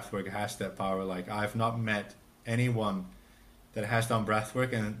believe breathwork has that power. Like I've not met anyone that has done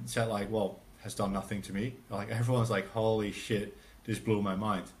breathwork and said like, well, has done nothing to me. Like everyone's like, holy shit, this blew my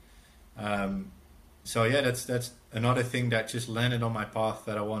mind. So yeah, that's another thing that just landed on my path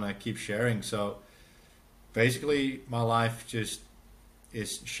that I want to keep sharing. So basically my life just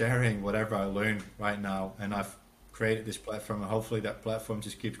is sharing whatever I learn right now, and I've created this platform, and hopefully that platform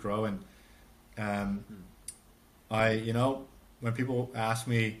just keeps growing. When people ask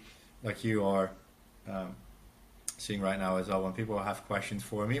me, like you are seeing right now as well, when people have questions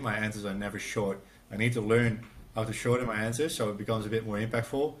for me, my answers are never short. I need to learn how to shorten my answers so it becomes a bit more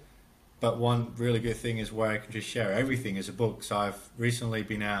impactful. But one really good thing is where I can just share everything as a book. So I've recently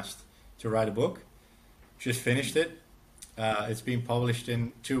been asked to write a book, just finished it. It's been published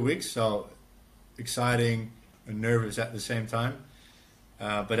in 2 weeks, so exciting and nervous at the same time.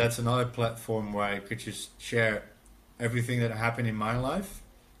 But that's another platform where I could just share everything that happened in my life,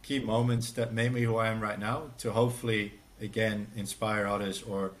 key moments that made me who I am right now, to hopefully, again, inspire others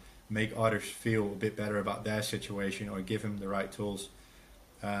or make others feel a bit better about their situation or give them the right tools.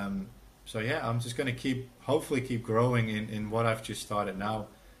 So yeah, I'm just going to hopefully keep growing in what I've just started now.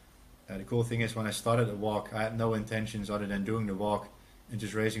 The cool thing is when I started the walk, I had no intentions other than doing the walk and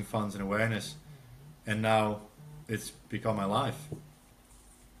just raising funds and awareness. And now it's become my life.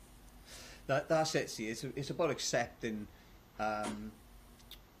 That's it. See, it's about accepting.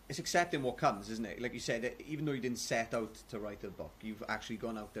 It's accepting what comes, isn't it? Like you said, even though you didn't set out to write a book, you've actually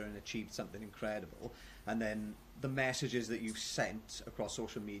gone out there and achieved something incredible. And then the messages that you've sent across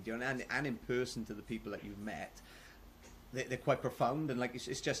social media and in person to the people that you've met, they're quite profound. And like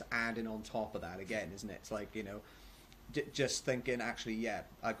it's just adding on top of that again, isn't it? It's like, just thinking, actually, yeah,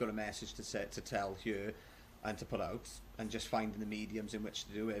 I've got a message to tell here and to put out, and just finding the mediums in which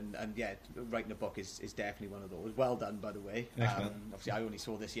to do it. And yeah, writing a book is definitely one of those. Well done, by the way. Obviously, I only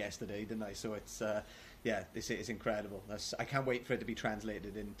saw this yesterday, didn't I? So it's this is incredible. I can't wait for it to be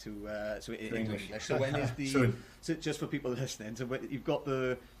translated into English. So when is so just for people listening? So you've got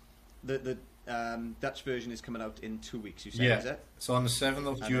the Dutch version is coming out in 2 weeks. You said, yeah. Is it? So on the 7th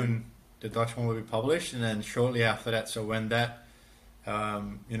of June, the Dutch one will be published, and then shortly after that. So when that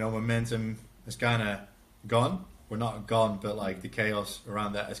momentum is kind of gone, we're not gone, but like the chaos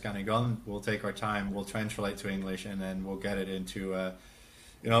around that is kind of gone, we'll take our time, we'll translate to English, and then we'll get it into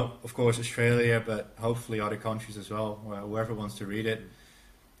of course Australia, but hopefully other countries as well, whoever wants to read it.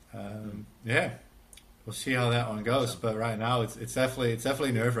 We'll see how that one goes. But right now it's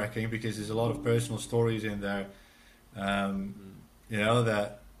definitely nerve-wracking because there's a lot of personal stories in there,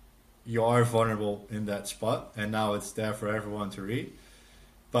 that you are vulnerable in that spot, and now it's there for everyone to read.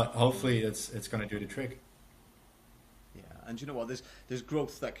 But hopefully it's going to do the trick. Yeah, and you know what? There's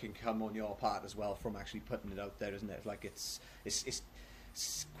growth that can come on your part as well from actually putting it out there, isn't it? Like it's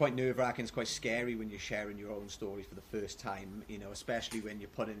quite nerve-wracking. It's quite scary when you're sharing your own story for the first time. Especially when you're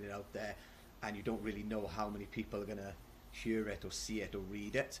putting it out there and you don't really know how many people are going to hear it or see it or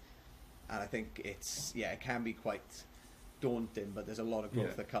read it. And I think it can be quite daunting, but there's a lot of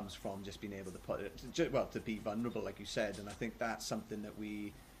growth that comes from just being able to put it, to be vulnerable, like you said. And I think that's something that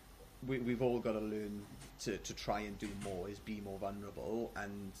we've all got to learn to try and do more, is be more vulnerable.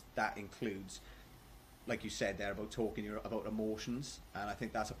 And that includes, like you said there, about talking about emotions. And I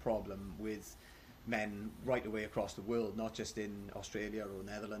think that's a problem with men right away across the world, not just in Australia or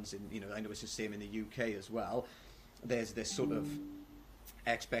Netherlands. I know it's the same in the UK as well. There's this sort of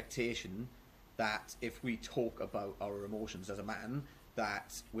expectation that if we talk about our emotions as a man,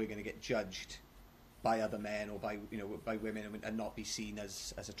 that we're going to get judged by other men or by by women, and not be seen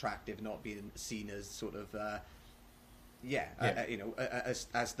as attractive, not being seen as sort of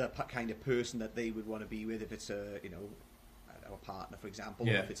as the kind of person that they would want to be with if it's a a partner, for example,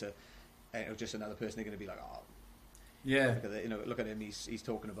 or if it's a just another person, they're going to be like, oh. Yeah. Look at him. He's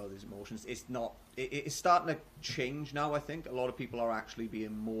talking about his emotions. It's not. It's starting to change now. I think a lot of people are actually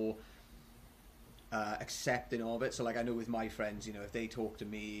being more accepting of it. So, like, I know with my friends, if they talk to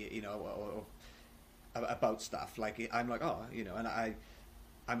me, or about stuff, like, I'm like, oh,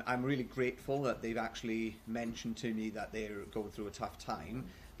 and I'm really grateful that they've actually mentioned to me that they're going through a tough time,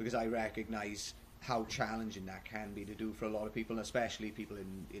 because I recognise how challenging that can be to do for a lot of people, and especially people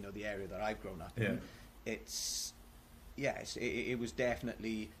in the area that I've grown up in. It was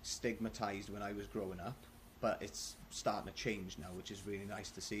definitely stigmatized when I was growing up, but it's starting to change now, which is really nice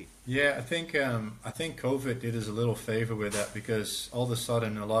to see. Yeah, I think COVID did us a little favor with that, because all of a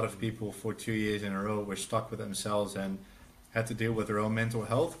sudden a lot of people for 2 years in a row were stuck with themselves and had to deal with their own mental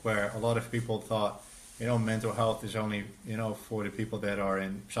health, where a lot of people thought, mental health is only, for the people that are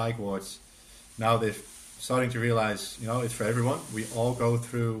in psych wards. Now they're starting to realize, it's for everyone. We all go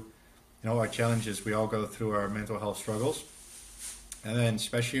through our challenges, we all go through our mental health struggles. And then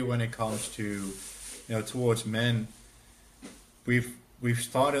especially when it comes to, towards men, we've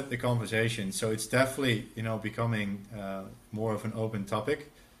started the conversation. So it's definitely, becoming more of an open topic,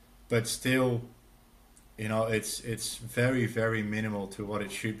 but still, it's very, very minimal to what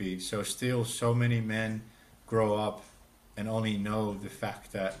it should be. So still so many men grow up and only know the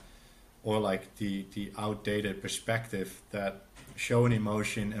fact that, or like the outdated perspective that showing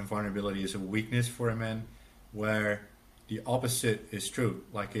emotion and vulnerability is a weakness for a man, where the opposite is true.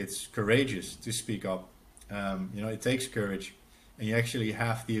 Like, it's courageous to speak up. It takes courage, and you actually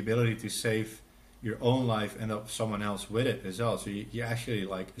have the ability to save your own life and up someone else with it as well. So you're actually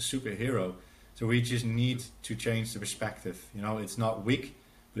like a superhero. So we just need to change the perspective. It's not weak,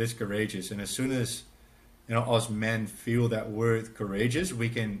 but it's courageous. And as soon as us men feel that word courageous, we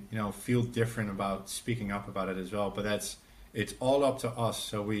can feel different about speaking up about it as well. But it's all up to us.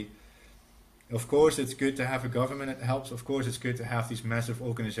 So of course, it's good to have a government that helps. Of course, it's good to have these massive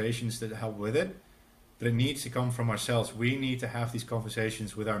organizations that help with it. But it needs to come from ourselves. We need to have these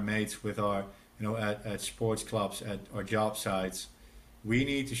conversations with our mates, with our, at sports clubs, at our job sites. We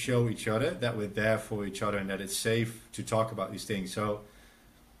need to show each other that we're there for each other and that it's safe to talk about these things. So,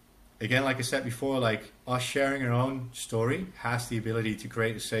 again, like I said before, like, us sharing our own story has the ability to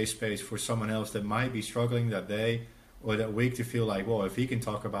create a safe space for someone else that might be struggling that day or that week, to feel like, well, if he can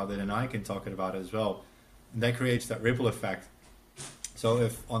talk about it, then I can talk about it as well. And that creates that ripple effect. So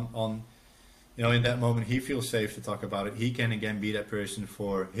if in that moment he feels safe to talk about it, he can again be that person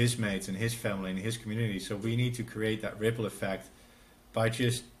for his mates and his family and his community. So we need to create that ripple effect by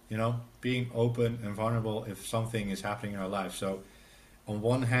just, being open and vulnerable if something is happening in our life. So on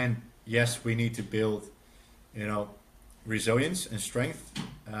one hand, yes, we need to build, resilience and strength.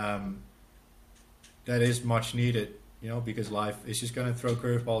 That is much needed, because life is just going to throw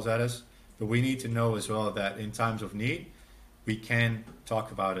curveballs at us. But we need to know as well that in times of need, we can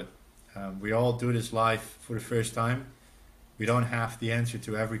talk about it. We all do this life for the first time. We don't have the answer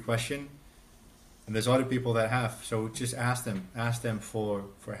to every question. And there's other people that have. So just ask them for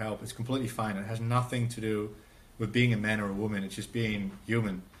help. It's completely fine. It has nothing to do with being a man or a woman. It's just being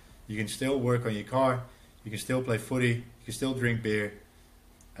human. You can still work on your car. You can still play footy. You can still drink beer.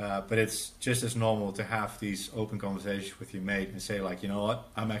 But it's just as normal to have these open conversations with your mate and say, like, you know what,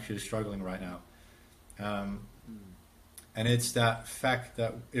 I'm actually struggling right now. And it's that fact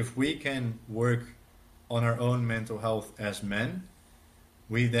that if we can work on our own mental health as men,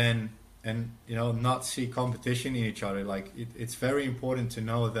 we then, not see competition in each other. Like, it's very important to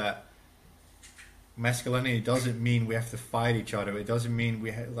know that masculinity doesn't mean we have to fight each other. It doesn't mean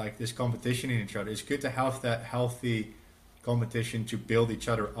we have like this competition in each other. It's good to have that healthy competition to build each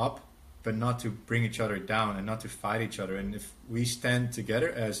other up, but not to bring each other down and not to fight each other. And if we stand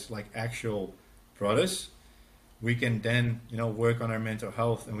together as like actual brothers, we can then work on our mental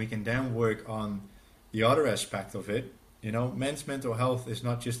health, and we can then work on the other aspect of it. Men's mental health is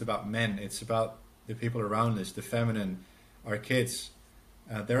not just about men. It's about the people around us, the feminine, our kids.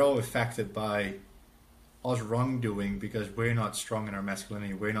 They're all affected by us wrongdoing because we're not strong in our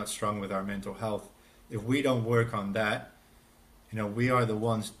masculinity. We're not strong with our mental health. If we don't work on that, we are the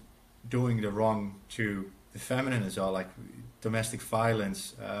ones doing the wrong to the feminine as well, like domestic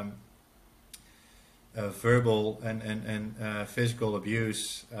violence, verbal and physical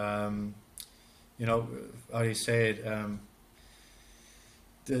abuse. How do you say it?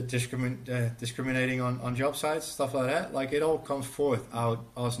 discriminating on job sites, stuff like that. Like it all comes forth out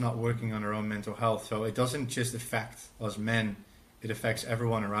us not working on our own mental health. So it doesn't just affect us men; it affects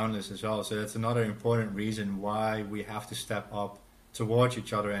everyone around us as well. So that's another important reason why we have to step up towards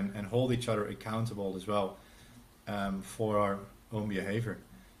each other and hold each other accountable as well, for our own behavior.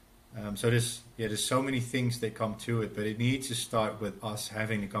 So there's so many things that come to it, but it needs to start with us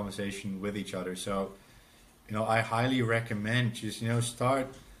having a conversation with each other. So, I highly recommend just start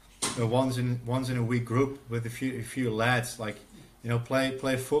once in a week group with a few lads, like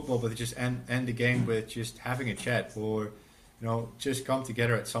play football, but just end the game with just having a chat, or just come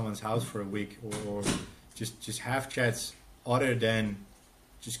together at someone's house for a week, or just have chats other than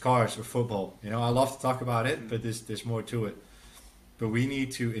just cars or football. I love to talk about it, but there's more to it. But we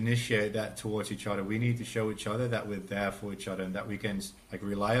need to initiate that towards each other. We need to show each other that we're there for each other and that we can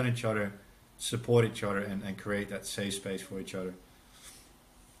rely on each other, support each other, and create that safe space for each other.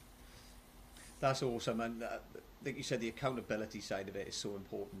 That's awesome. And like you said, the accountability side of it is so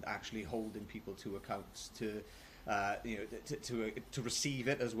important. Actually holding people to accounts to receive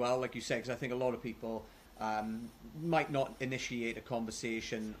it as well, like you said, because I think a lot of people might not initiate a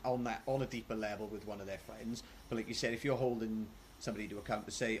conversation on a deeper level with one of their friends. But like you said, if you're holding somebody to account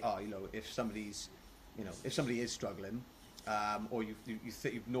to say, if somebody is struggling, or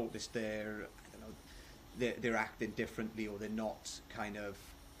you've noticed they're acting differently, or they're not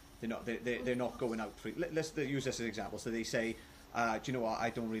going out for. Let's use this as an example. So they say, do you know what? I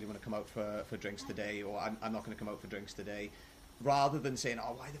don't really want to come out for drinks today, or I'm not going to come out for drinks today. Rather than saying,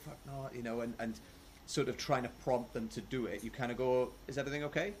 oh, why the fuck not? And sort of trying to prompt them to do it, you kind of go, is everything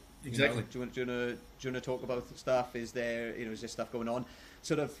okay? Exactly. Do you want to talk about stuff? Is there stuff going on?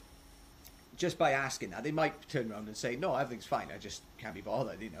 Sort of just by asking that, they might turn around and say, no, everything's fine. I just can't be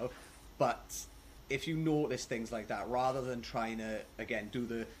bothered, But if you notice things like that, rather than trying to again do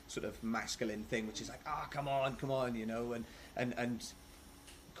the sort of masculine thing, which is like, come on, and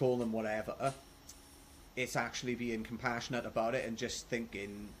call them whatever, it's actually being compassionate about it and just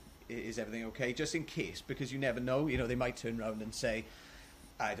thinking, is everything okay? Just in case, because you never know. They might turn around and say,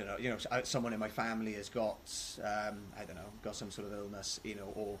 I don't know, someone in my family has got, got some sort of illness,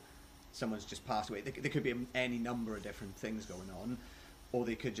 or someone's just passed away. There could be any number of different things going on, or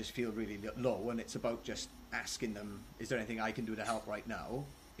they could just feel really low, and it's about just asking them, is there anything I can do to help right now?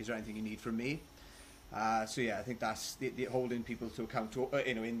 Is there anything you need from me? I think that's the holding people to account,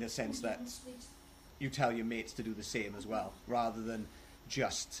 in the sense that you tell your mates to do the same as well, rather than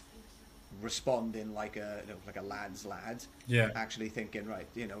just responding like a lad's lad. Yeah. Actually thinking, right,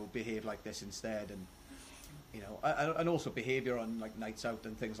 behave like this instead, and also behavior on like nights out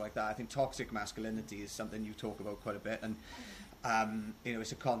and things like that. I think toxic masculinity is something you talk about quite a bit, and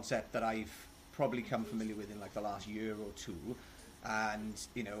it's a concept that I've probably come familiar with in like the last year or two, and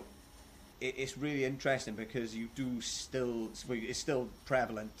it's really interesting because it's still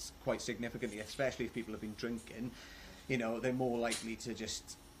prevalent quite significantly, especially if people have been drinking. They're more likely to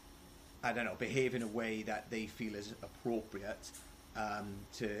just, behave in a way that they feel is appropriate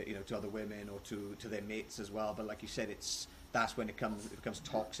to other women or to their mates as well. But like you said, that's when it becomes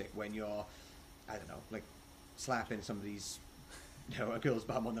toxic, when you're, like slapping somebody's, a girl's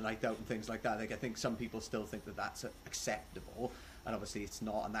bum on the night out and things like that. Like I think some people still think that that's acceptable, and obviously it's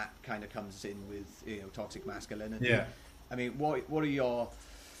not, and that kind of comes in with toxic masculinity. Yeah. I mean, what are your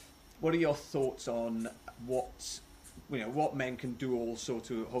thoughts on what men can do also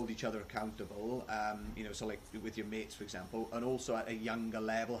to hold each other accountable? So like with your mates, for example, and also at a younger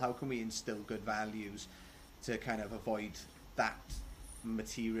level, how can we instill good values to kind of avoid that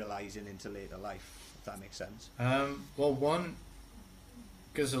materializing into later life, if that makes sense? One,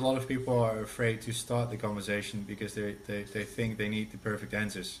 because a lot of people are afraid to start the conversation because they think they need the perfect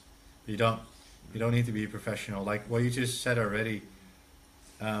answers. You don't need to be a professional. Like what you just said already,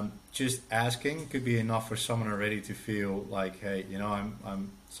 just asking could be enough for someone already to feel like, hey,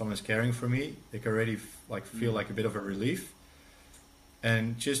 someone's caring for me. They can already feel like a bit of a relief.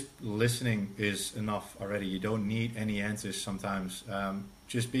 And just listening is enough already. You don't need any answers sometimes.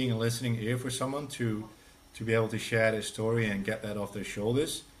 Just being a listening ear for someone to be able to share their story and get that off their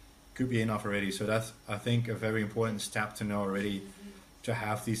shoulders could be enough already. So that's, I think, a very important step to know already, to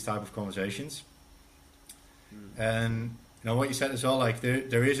have these type of conversations. And what you said as well, like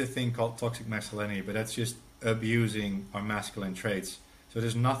there is a thing called toxic masculinity, but that's just abusing our masculine traits. So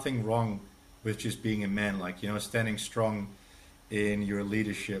there's nothing wrong with just being a man, like, standing strong in your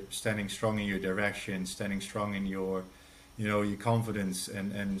leadership, standing strong in your direction, standing strong in your your confidence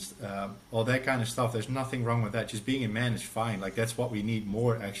and all that kind of stuff. There's nothing wrong with that. Just being a man is fine. Like that's what we need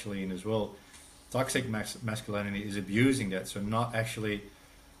more actually in as well. Toxic masculinity is abusing that, so not actually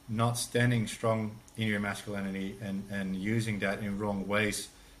not standing strong in your masculinity and using that in wrong ways,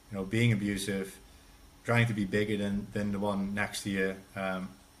 you know, being abusive, trying to be bigger than the one next to you.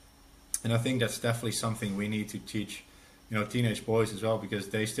 And I think that's definitely something we need to teach, you know, teenage boys as well, because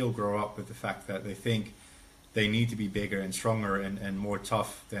they still grow up with the fact that they think they need to be bigger and stronger and more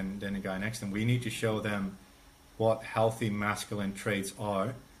tough than the guy next to them. We need to show them what healthy masculine traits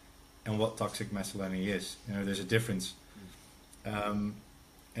are and what toxic masculinity is. You know, there's a difference.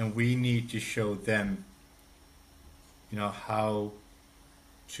 And we need to show them, you know, how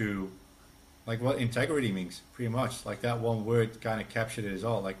to, like, what integrity means, pretty much. Like, that one word kind of captured it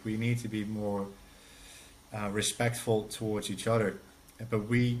all. Like, we need to be more respectful towards each other, but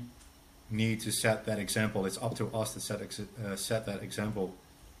we need to set that example. It's up to us to set that example.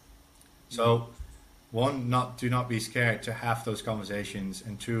 So, one, do not be scared to have those conversations,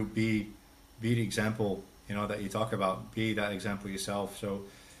 and two, be the example, you know, that you talk about. Be that example yourself. So,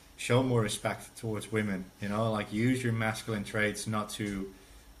 show more respect towards women. You know, like, use your masculine traits not to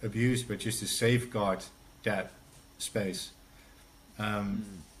abuse, but just to safeguard that space.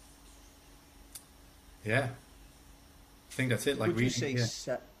 Yeah, I think that's it. Like, would you say?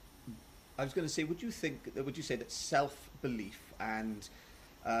 Yeah. I was going to say, would you say that self-belief and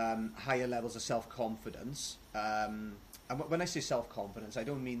higher levels of self-confidence, and when I say self-confidence, I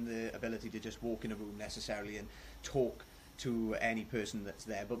don't mean the ability to just walk in a room necessarily and talk to any person that's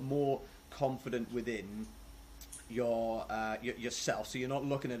there, but more confident within yourself, so you're not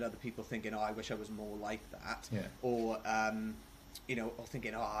looking at other people thinking, oh, I wish I was more like that, yeah. Or you know, or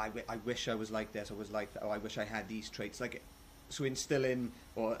thinking, oh, I wish I was like this, or was like that, or I wish I had these traits. Like, so instilling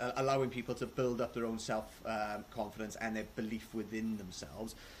or allowing people to build up their own self confidence and their belief within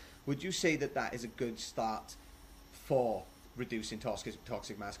themselves. Would you say that that is a good start for reducing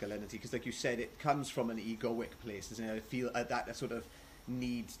toxic masculinity? Because, like you said, it comes from an egoic place, doesn't it? I feel that sort of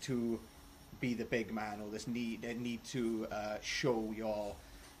need to be the big man, or this need to show your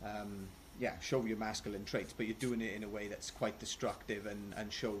masculine traits, but you're doing it in a way that's quite destructive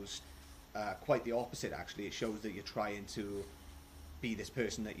and shows quite the opposite. Actually, it shows that you're trying to be this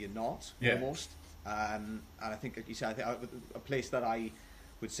person that you're not, almost. And I think, like you said, a place that I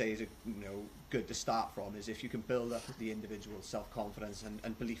would say is good to start from is if you can build up the individual's self-confidence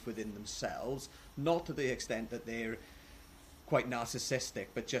and belief within themselves, not to the extent that they're quite narcissistic,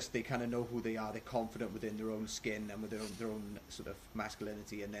 but just they kind of know who they are, they're confident within their own skin and with their own sort of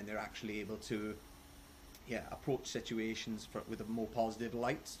masculinity, and then they're actually able to approach situations with a more positive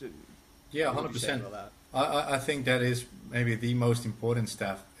light. Yeah, 100%. I think that is maybe the most important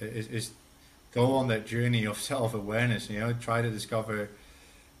step, is go on that journey of self-awareness, you know, try to discover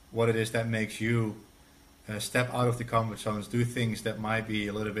what it is that makes you step out of the comfort zones, do things that might be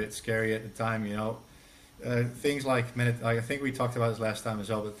a little bit scary at the time, you know. Things like I think we talked about this last time as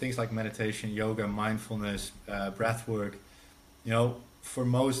well, but things like meditation, yoga, mindfulness, breath work, you know, for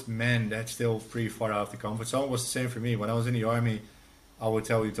most men, that's still pretty far out of the comfort zone. It was the same for me. When I was in the army, I would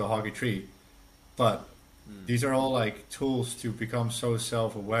tell you to hug a tree. But these are all like tools to become so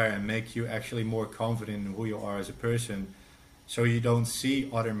self-aware and make you actually more confident in who you are as a person, so you don't see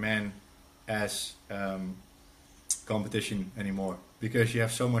other men as competition anymore, because you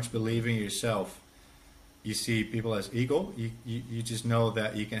have so much belief in yourself. You see people as equal. You just know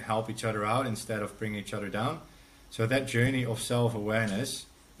that you can help each other out instead of bringing each other down. So that journey of self-awareness,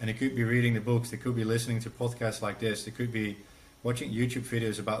 and it could be reading the books, it could be listening to podcasts like this, it could be watching YouTube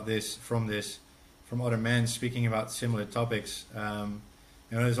videos about this, from other men speaking about similar topics.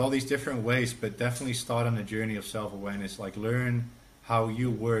 You know, there's all these different ways, but definitely start on the journey of self-awareness. Like, learn how you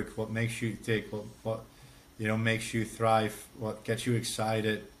work, what makes you tick, what you know makes you thrive, what gets you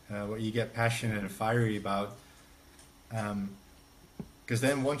excited, what you get passionate and fiery about. Because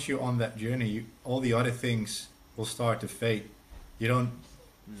then once you're on that journey, all the other things will start to fade. You don't,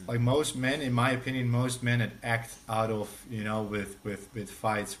 like most men, in my opinion, most men that act out of, you know, with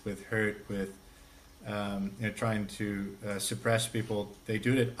fights, with hurt, with you know, trying to suppress people, they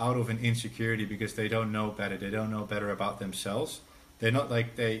do it out of an insecurity because they don't know better. They don't know better about themselves. They're not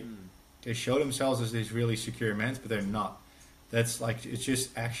like they show themselves as these really secure men, but they're not. That's like, it's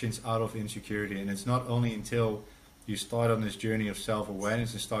just actions out of insecurity. And it's not only until you start on this journey of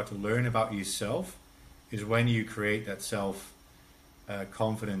self-awareness and start to learn about yourself is when you create that self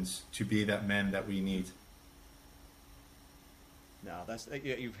confidence to be that man that we need. No, that's,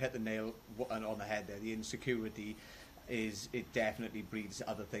 you've hit the nail on the head there. The insecurity it definitely breeds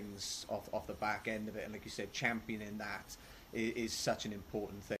other things off the back end of it, and like you said, championing that is such an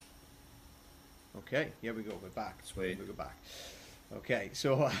important thing. Okay, here we go. We're back. Sweet. We go back. Okay,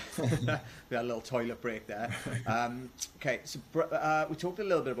 so we had a little toilet break there. Okay, so we talked a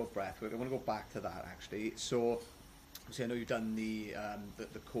little bit about breath work. I want to go back to that actually. So, obviously, I know you've done the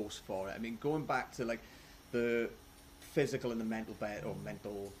course for it. I mean, going back to like the physical and the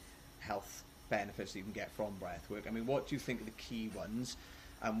mental health benefits that you can get from breath work. I mean, what do you think are the key ones,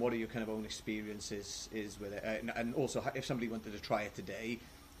 and what are your kind of own experiences with it? And also, if somebody wanted to try it today,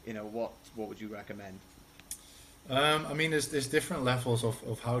 you know, what would you recommend? I mean, there's different levels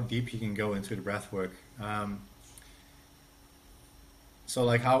of how deep you can go into the breath work. So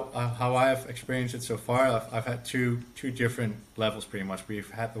like how I've experienced it so far, I've had two different levels pretty much. We've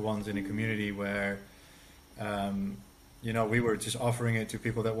had the ones in the community where, you know, we were just offering it to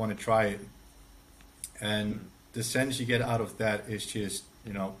people that want to try it. And the sense you get out of that is just,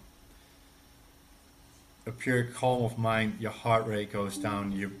 you know, a pure calm of mind. Your heart rate goes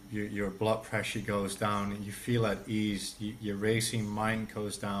down, your blood pressure goes down, you feel at ease, your racing mind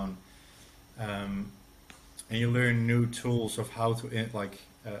goes down, and you learn new tools of how to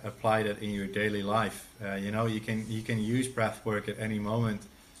apply that in your daily life. You know, you can use breath work at any moment,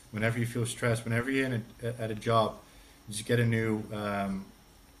 whenever you feel stressed, whenever you're at a job, you just get a new,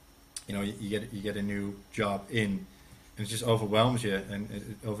 you know, you get a new job in. And it just overwhelms you and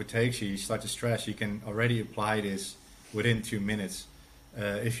it overtakes you. You start to stress. You can already apply this within 2 minutes.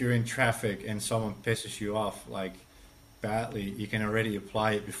 If you're in traffic and someone pisses you off like badly, you can already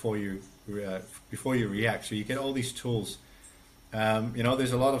apply it before you react. So you get all these tools. You know,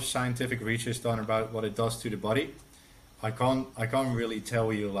 there's a lot of scientific research done about what it does to the body. I can't really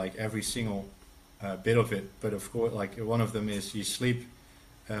tell you like every single bit of it, but of course, like one of them is your sleep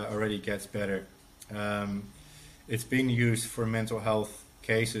already gets better. It's been used for mental health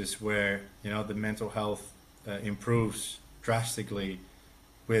cases where, you know, the mental health improves drastically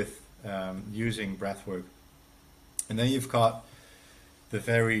with using breath work. And then you've got the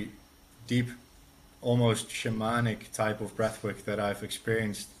very deep, almost shamanic type of breath work that I've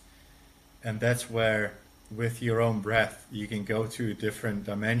experienced. And that's where, with your own breath, you can go to a different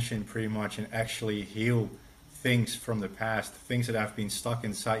dimension pretty much and actually heal things from the past, things that have been stuck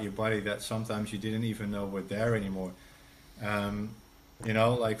inside your body that sometimes you didn't even know were there anymore. You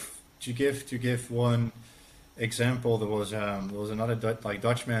know, like to give one example, there was another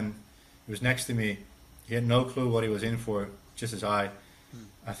Dutchman who was next to me. He had no clue what he was in for, just as I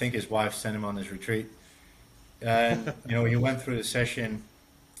think his wife sent him on this retreat. And you know, he went through the session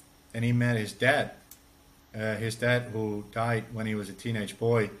and he met his dad who died when he was a teenage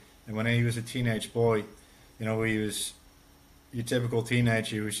boy. And when he was a teenage boy, you know, he was your typical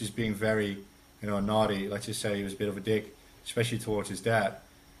teenager who was just being very, you know, naughty. Let's just say he was a bit of a dick, especially towards his dad.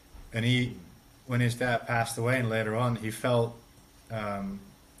 And when his dad passed away and later on, he felt,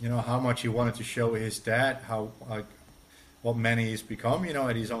 you know, how much he wanted to show his dad what man he's become, you know,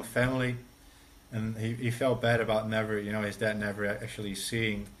 at his own family. And he felt bad about his dad never actually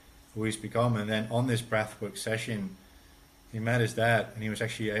seeing who he's become. And then on this breathwork session, he met his dad and he was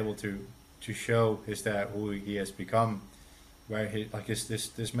actually able to show his dad who he has become. Where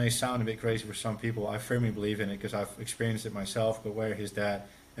this may sound a bit crazy for some people. I firmly believe in it because I've experienced it myself. But where his dad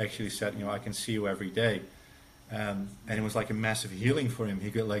actually said, you know, I can see you every day, and it was like a massive healing for him. He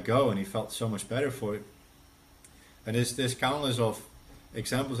could let go, and he felt so much better for it. And there's countless of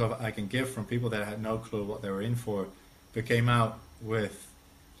examples of I can give from people that had no clue what they were in for, but came out with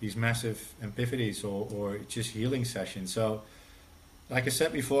these massive epiphanies or just healing sessions. So, like I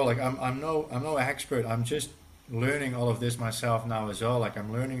said before, like I'm no expert. I'm just learning all of this myself now as well. Like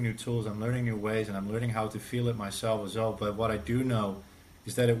I'm learning new tools, I'm learning new ways, and I'm learning how to feel it myself as well. But what I do know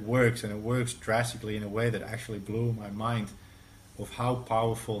is that it works, and it works drastically in a way that actually blew my mind of how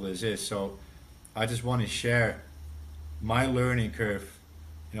powerful this is. So I just want to share my learning curve,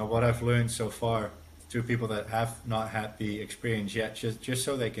 you know, what I've learned so far to people that have not had the experience yet, just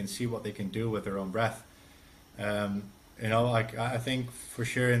so they can see what they can do with their own breath. You know, like I think for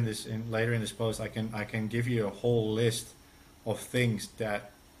sure later in this post, I can give you a whole list of things that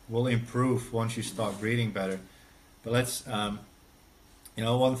will improve once you start breathing better. But let's, you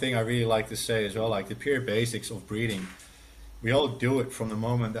know, one thing I really like to say as well, like the pure basics of breathing. We all do it from the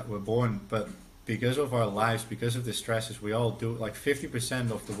moment that we're born, but because of our lives, because of the stresses, we all do it. Like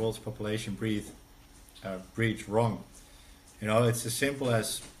 50% of the world's population breathes wrong. You know, it's as simple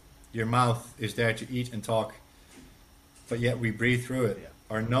as your mouth is there to eat and talk, but yet we breathe through it. Yeah.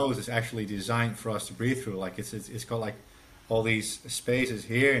 Our nose is actually designed for us to breathe through. Like it's got like all these spaces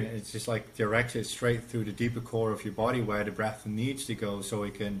here, and it's just like directed straight through the deeper core of your body where the breath needs to go, so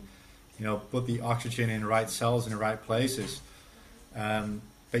it can, you know, put the oxygen in the right cells in the right places.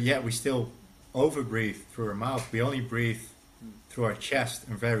 But yet we still over breathe through our mouth. We only breathe through our chest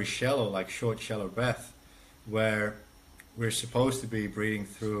and very shallow, like short, shallow breath, where we're supposed to be breathing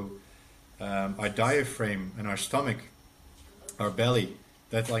through our diaphragm and our stomach, our belly.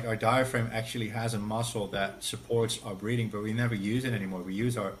 That like our diaphragm actually has a muscle that supports our breathing, but we never use it anymore. We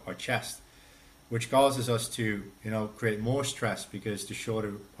use our chest, which causes us to, create more stress, because the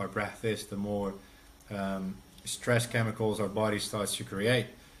shorter our breath is, the more stress chemicals our body starts to create.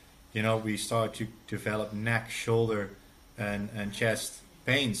 We start to develop neck, shoulder, and chest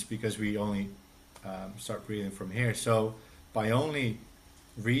pains because we only start breathing from here. So by only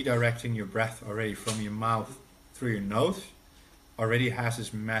redirecting your breath already from your mouth through your nose, already has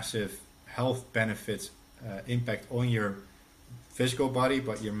this massive health benefits impact on your physical body,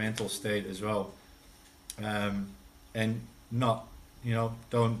 but your mental state as well. And not,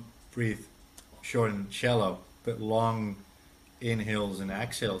 don't breathe short and shallow, but long inhales and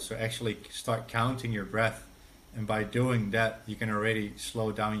exhales. So actually start counting your breath, and by doing that, you can already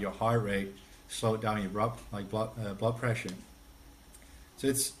slow down your heart rate, slow down your blood pressure. So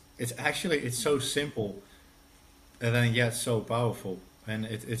it's so simple, and then yet so powerful. And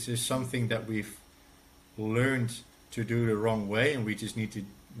it's just something that we've learned to do the wrong way, and we just need to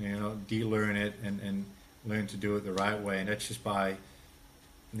de-learn it and learn to do it the right way. And that's just by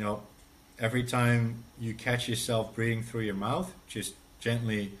every time you catch yourself breathing through your mouth, just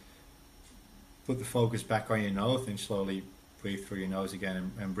gently put the focus back on your nose and slowly breathe through your nose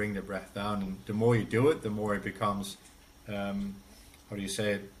again, and bring the breath down. And the more you do it, the more it becomes a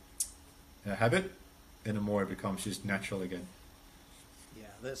habit, and the more it becomes just natural again.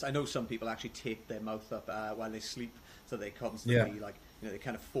 Yeah, I know some people actually tape their mouth up while they sleep, so they constantly they're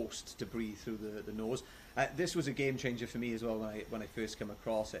kind of forced to breathe through the nose. This was a game changer for me as well when I first came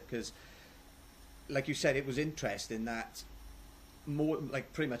across it, because like you said, it was interesting that more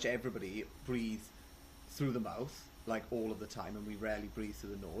like pretty much everybody breathe through the mouth like all of the time, and we rarely breathe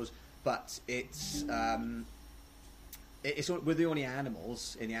through the nose. But we're the only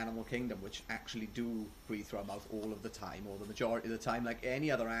animals in the animal kingdom which actually do breathe through our mouth all of the time, or the majority of the time. Like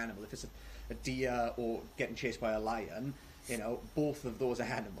any other animal, if it's a deer or getting chased by a lion, both of those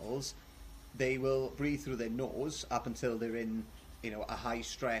animals, they will breathe through their nose up until they're in a high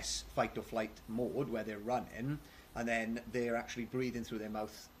stress fight or flight mode where they're running, and then they're actually breathing through their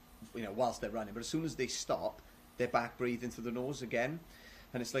mouth whilst they're running. But as soon as they stop, they're back breathing through the nose again.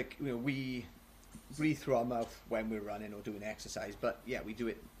 And it's like we breathe through our mouth when we're running or doing exercise, but we do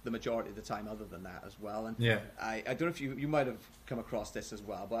it the majority of the time other than that as well. And I don't know if you might have come across this as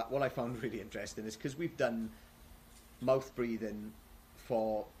well, but what I found really interesting is, because we've done mouth breathing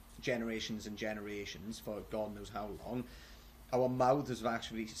for generations and generations, for God knows how long, our mouths have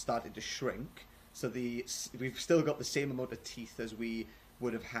actually started to shrink. So we've still got the same amount of teeth as we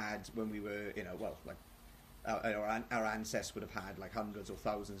would have had when we were, our ancestors would have had like hundreds or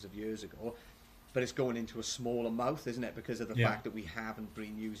thousands of years ago. But it's going into a smaller mouth, isn't it? Because of the fact that we haven't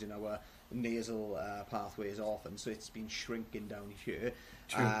been using our nasal pathways often, so it's been shrinking down here.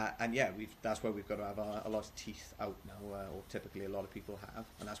 And that's why we've got to have a lot of teeth out now, or typically a lot of people have,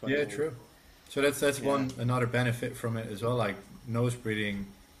 and that's why. True. So that's another benefit from it as well. Like nose breathing,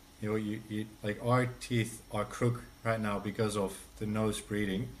 you like our teeth are crooked right now because of the nose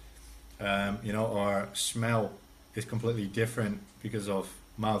breathing. Our smell is completely different because of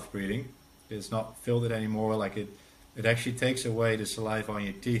mouth breathing. It's not filtered anymore. Like it actually takes away the saliva on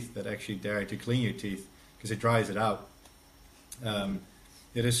your teeth that actually dare to clean your teeth, because it dries it out.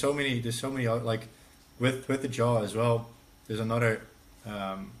 There's so many like with the jaw as well. There's another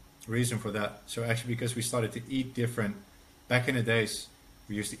reason for that. So actually, because we started to eat different back in the days,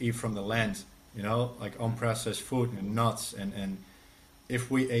 we used to eat from the land, like unprocessed food and nuts, and if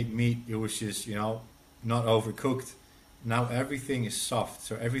we ate meat, it was just not overcooked. Now everything is soft,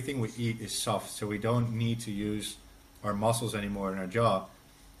 so everything we eat is soft, so we don't need to use our muscles anymore in our jaw.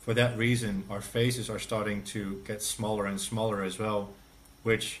 For that reason, our faces are starting to get smaller and smaller as well,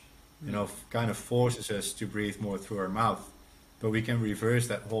 which kind of forces us to breathe more through our mouth. But we can reverse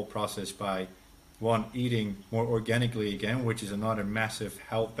that whole process by eating more organically again, which is another massive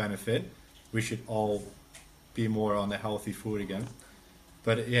health benefit. We should all be more on the healthy food again.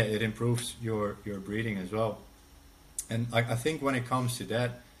 But it improves your breathing as well. And I think when it comes to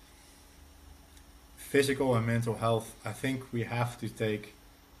that, physical and mental health, I think we have to take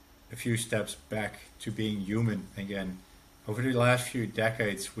a few steps back to being human again. Over the last few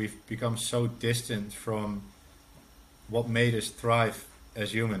decades, we've become so distant from what made us thrive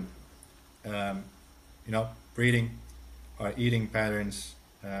as human. Breathing, our eating patterns,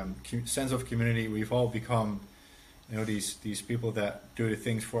 sense of community. We've all become, these people that do the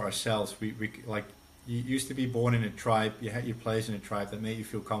things for ourselves. We like you used to be born in a tribe. You had your place in a tribe that made you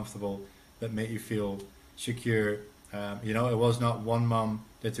feel comfortable, that made you feel secure. You know, it was not one mom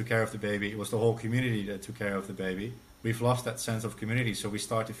that took care of the baby. It was the whole community that took care of the baby. We've lost that sense of community, so we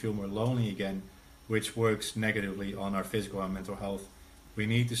start to feel more lonely again, which works negatively on our physical and mental health. We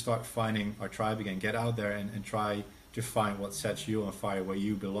need to start finding our tribe again. Get out there and try to find what sets you on fire, where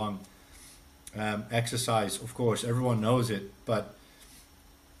you belong. Exercise, of course, everyone knows it, but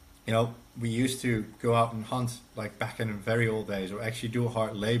you know, we used to go out and hunt like back in the very old days, or actually do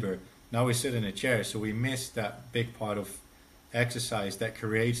hard labor. Now we sit in a chair, so we miss that big part of exercise that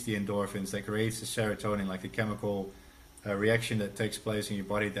creates the endorphins, that creates the serotonin, like the chemical reaction that takes place in your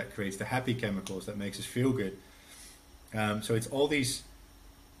body that creates the happy chemicals that makes us feel good. So it's all these,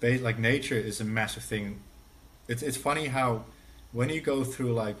 like nature is a massive thing. It's funny how when you go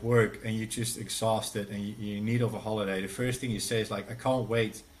through like work and you're just exhausted and you need of a holiday, the first thing you say is like, I can't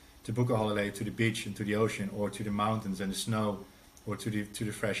wait to book a holiday to the beach and to the ocean or to the mountains and the snow or to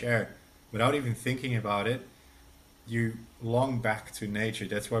the fresh air. Without even thinking about it, you long back to nature.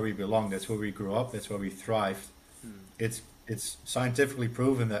 That's where we belong. That's where we grew up. That's where we thrived. It's scientifically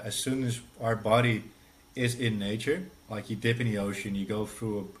proven that as soon as our body is in nature, like you dip in the ocean, you go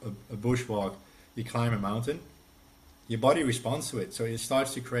through a bushwalk, you climb a mountain, your body responds to it. So it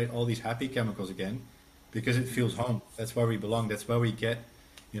starts to create all these happy chemicals again because it feels home. That's where we belong. That's where we get,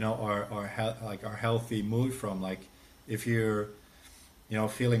 you know, our healthy mood from. Like if you're, you know,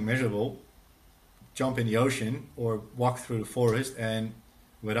 feeling miserable, jump in the ocean or walk through the forest, and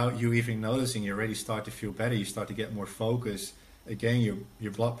without you even noticing, you already start to feel better. You start to get more focused. Again,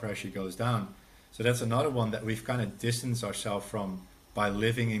 your blood pressure goes down. So that's another one that we've kind of distanced ourselves from by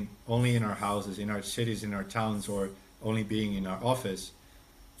living only in our houses, in our cities, in our towns, or only being in our office.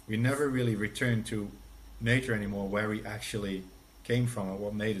 We never really return to nature anymore, where we actually came from and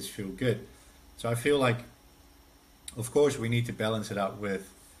what made us feel good. So I feel like, of course, we need to balance it out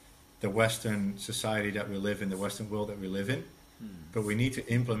with the Western society that we live in, the Western world that we live in. But we need to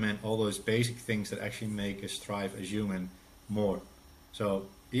implement all those basic things that actually make us thrive as human more. So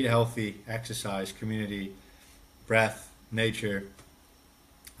eat healthy, exercise, community, breath, nature.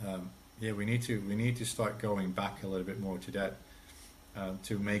 We need to start going back a little bit more to that,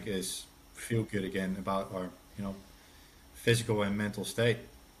 to make us feel good again about our, you know, physical and mental state.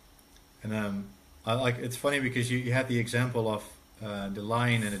 And it's funny because you had the example of the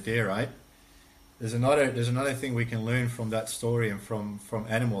lion and the deer, right? There's another thing we can learn from that story and from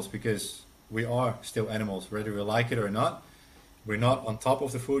animals, because we are still animals, whether we like it or not. We're not on top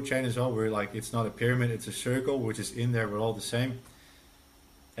of the food chain as well. We're like, it's not a pyramid, it's a circle, which is in there, we're all the same.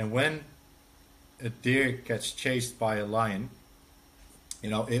 And when a deer gets chased by a lion, you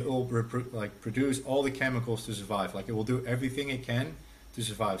know, it will produce all the chemicals to survive. Like it will do everything it can to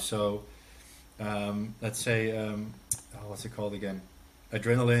survive. So let's say, what's it called again?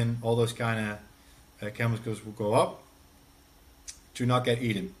 Adrenaline, all those kind of chemicals will go up to not get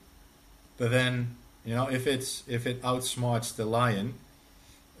eaten. But then, you know, if it outsmarts the lion,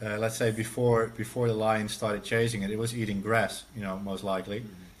 let's say before the lion started chasing it, it was eating grass, you know, most likely.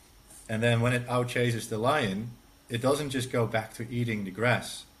 And then when it outchases the lion, it doesn't just go back to eating the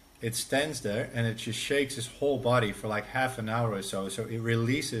grass. It stands there and it just shakes its whole body for like half an hour or so. So it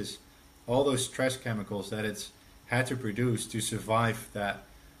releases all those stress chemicals that it's had to produce to survive that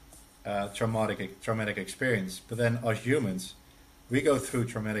traumatic experience. But then as humans, we go through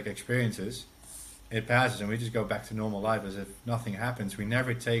traumatic experiences, it passes, and we just go back to normal life as if nothing happens. We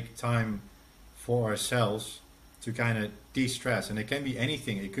never take time for ourselves to kind of de-stress. And it can be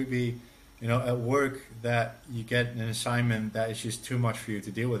anything. It could be, you know, at work that you get an assignment that is just too much for you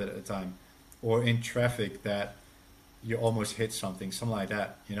to deal with it at the time, or in traffic that you almost hit something like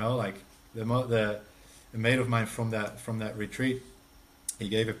that. You know, like the mate of mine from that retreat, he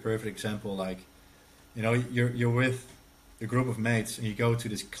gave a perfect example. Like, you know, you're with a group of mates and you go to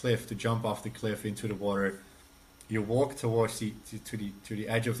this cliff to jump off the cliff into the water. You walk towards the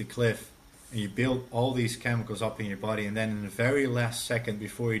edge of the cliff, and you build all these chemicals up in your body, and then in the very last second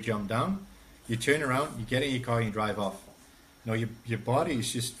before you jump down, you turn around, you get in your car, and you drive off. You know, your body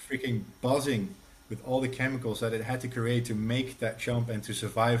is just freaking buzzing with all the chemicals that it had to create to make that jump and to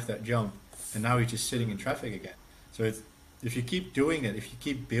survive that jump, and now you're just sitting in traffic again. So if you keep doing it, if you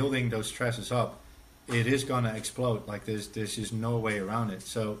keep building those stresses up, it is gonna explode. Like there's just no way around it.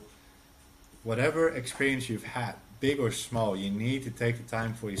 So whatever experience you've had, big or small, you need to take the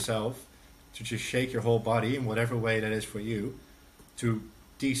time for yourself to just shake your whole body in whatever way that is for you, to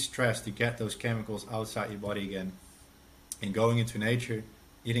de-stress, to get those chemicals outside your body again. And going into nature,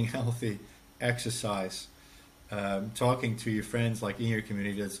 eating healthy, exercise, talking to your friends like in your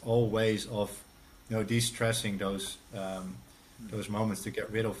community, that's all ways of de-stressing those moments to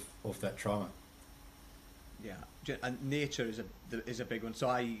get rid of that trauma. Yeah, and nature is a big one. So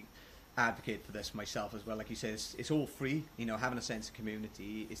I advocate for this myself as well. Like you say, it's all free. Having a sense of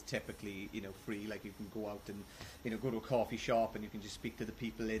community is typically free. Like you can go out and go to a coffee shop and you can just speak to the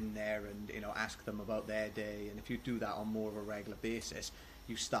people in there and ask them about their day. And if you do that on more of a regular basis,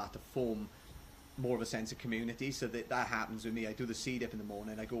 you start to form more of a sense of community. So that happens with me. I do the sea dip in the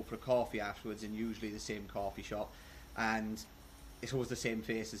morning, I go for a coffee afterwards in usually the same coffee shop, and it's always the same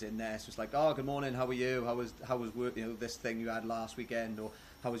faces in there. So it's like, oh, good morning, how are you? How was work? This thing you had last weekend, or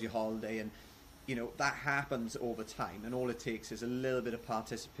how was your holiday? And that happens over time, and all it takes is a little bit of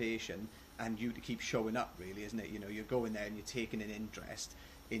participation and you to keep showing up, really, isn't it? You're going there and you're taking an interest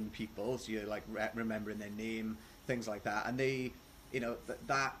in people, so you're like remembering their name, things like that, and they,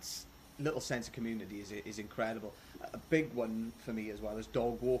 that little sense of community is incredible. A big one for me as well is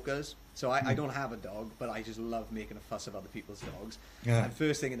dog walkers. So I don't have a dog, but I just love making a fuss of other people's dogs. Yeah. And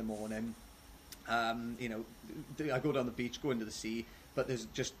first thing in the morning, I go down the beach, go into the sea, but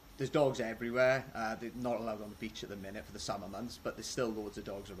there's dogs everywhere. They're not allowed on the beach at the minute for the summer months, but there's still loads of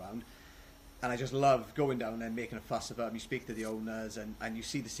dogs around. And I just love going down there and making a fuss of them. You speak to the owners and you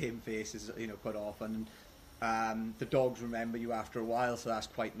see the same faces, quite often. The dogs remember you after a while, so that's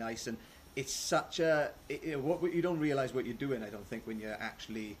quite nice. And it's such what you don't realise what you're doing, I don't think, when you're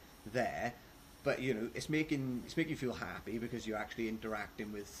actually there. But it's making you feel happy because you're actually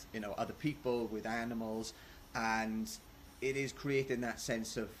interacting with other people, with animals, and it is creating that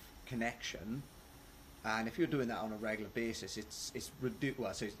sense of connection. And if you're doing that on a regular basis, it's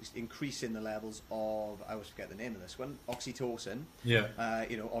increasing the levels of, I always forget the name of this one, oxytocin. Yeah.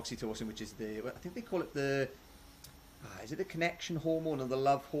 Oxytocin, which is I think they call it is it the connection hormone or the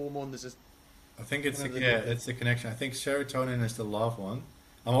love hormone? I think it's the connection. I think serotonin is the love one.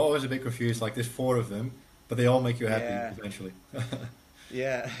 I'm always a bit confused. Like there's 4 of them, but they all make you happy eventually.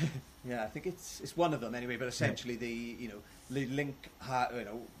 Yeah, I think it's one of them anyway. But essentially, they link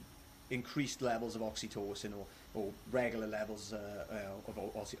increased levels of oxytocin or regular levels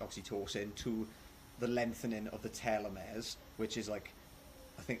of oxytocin to the lengthening of the telomeres, which is like,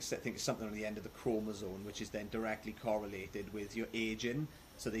 I think it's something on the end of the chromosome, which is then directly correlated with your aging.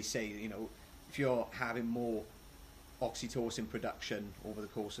 So they say, if you're having more oxytocin production over the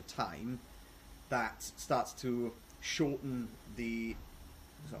course of time, that starts to shorten the.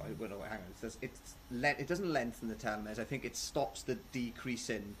 Sorry, hang on. It doesn't lengthen the telomeres. I think it stops the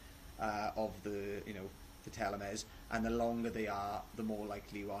decreasing of the the telomeres, and the longer they are, the more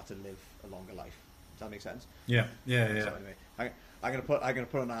likely you are to live a longer life. Does that make sense? Yeah. So anyway, I'm gonna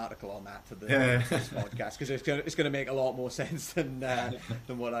put an article on that for this podcast because it's gonna make a lot more sense than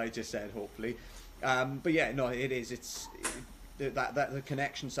what I just said, hopefully. But yeah, no, it is. It's that the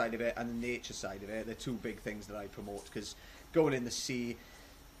connection side of it and the nature side of it. They're 2 big things that I promote, because going in the sea,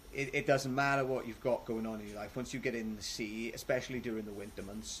 it doesn't matter what you've got going on in your life. Once you get in the sea, especially during the winter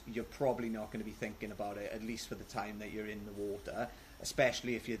months, you're probably not going to be thinking about it, at least for the time that you're in the water,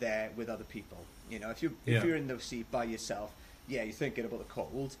 especially if you're there with other people. If you're in the sea by yourself, you're thinking about the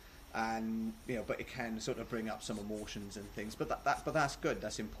cold, and but it can sort of bring up some emotions and things. But that's good.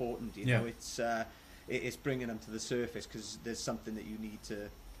 That's important. It's bringing them to the surface, because there's something that you need to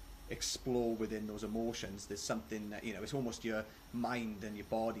explore within those emotions. There's something that it's almost your mind and your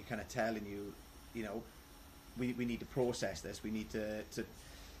body kind of telling you, we need to process this. We need to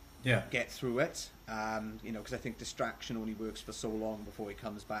get through it. Because I think distraction only works for so long before it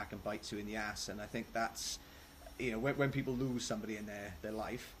comes back and bites you in the ass. And I think that's when people lose somebody in their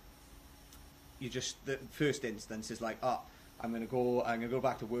life, the first instance is like, I'm gonna go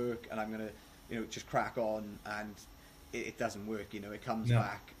back to work and I'm gonna just crack on, and it doesn't work. It comes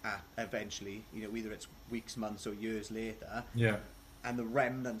back eventually. Either it's weeks, months, or years later. Yeah. And the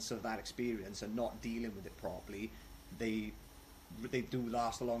remnants of that experience and not dealing with it properly, they do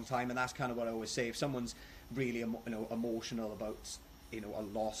last a long time. And that's kind of what I always say. If someone's really emotional about a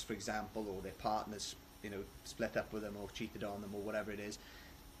loss, for example, or their partner's split up with them or cheated on them or whatever it is,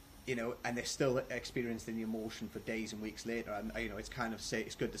 and they're still experiencing the emotion for days and weeks later, and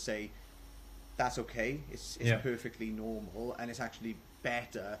it's good to say, that's okay. It's perfectly normal, and it's actually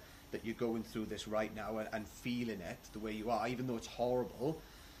better that you're going through this right now and feeling it the way you are. Even though it's horrible,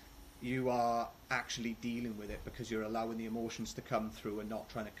 you are actually dealing with it because you're allowing the emotions to come through and not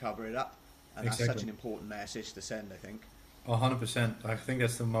trying to cover it up. And that's such an important message to send, I think. 100%. I think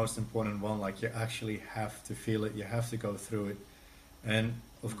that's the most important one. Like, you actually have to feel it. You have to go through it. And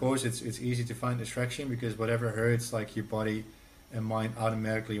of course, it's easy to find distraction, because whatever hurts, like, your body and mind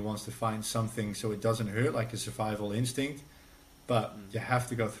automatically wants to find something so it doesn't hurt, like a survival instinct. but you have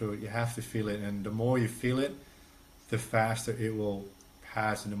to go through it. You have to feel it, and the more you feel it, the faster it will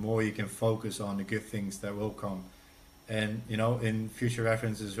pass, and the more you can focus on the good things that will come. And in future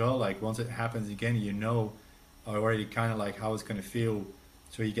reference as well, like once it happens again, already kind of like how it's going to feel,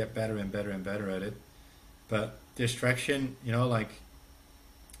 so you get better and better and better at it. But distraction, like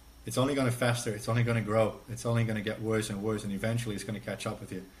it's only going to fester, it's only going to grow, it's only going to get worse and worse, and eventually it's going to catch up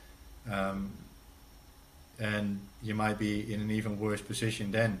with you. And you might be in an even worse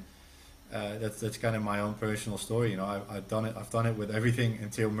position then. That's kind of my own personal story. I've done it with everything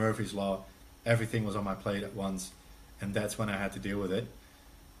until Murphy's Law. Everything was on my plate at once, and that's when I had to deal with it.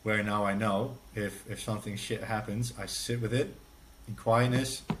 Where now I know if something shit happens, I sit with it in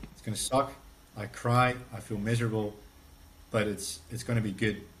quietness. It's gonna suck. I cry. I feel miserable, but it's gonna be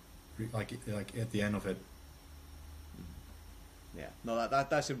good. Like at the end of it. Yeah, no,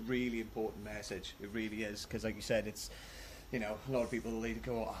 that's a really important message. It really is, because like you said, it's a lot of people they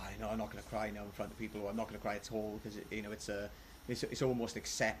go, I'm not going to cry now in front of people, or I'm not going to cry at all, because it's almost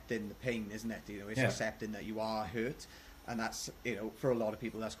accepting the pain, isn't it? It's accepting that you are hurt, and that's for a lot of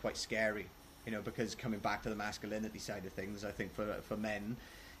people that's quite scary. Because coming back to the masculinity side of things, I think for men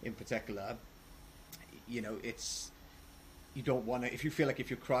in particular, it's. You don't want to, if you feel like if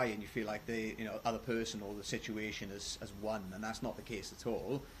you're crying, you feel like the other person or the situation has won, and that's not the case at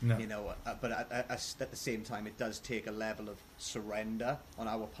all. No. But at the same time, it does take a level of surrender on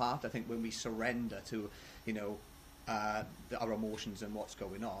our part. I think when we surrender to our emotions and what's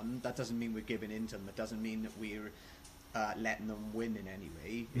going on, that doesn't mean we're giving in to them. It doesn't mean that we're letting them win in any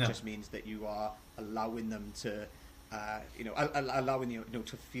way. It just means that you are allowing them to. Allowing you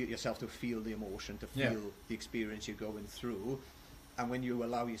to feel yourself, to feel the emotion, to feel the experience you're going through, and when you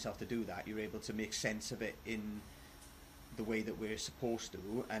allow yourself to do that, you're able to make sense of it in the way that we're supposed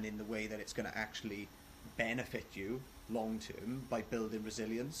to, and in the way that it's going to actually benefit you long term by building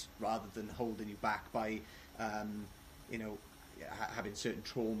resilience, rather than holding you back by, having certain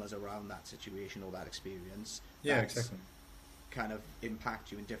traumas around that situation or that experience. Yeah, exactly. Kind of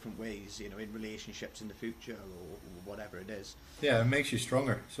impact you in different ways, in relationships in the future or whatever it is. Yeah, it makes you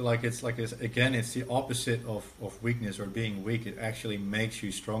stronger. So it's the opposite of weakness or being weak. It actually makes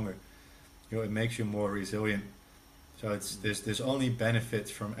you stronger. It makes you more resilient. So there's only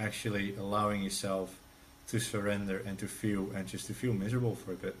benefits from actually allowing yourself to surrender and to feel, and just to feel miserable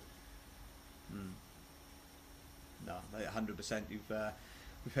for a bit. No, 100%.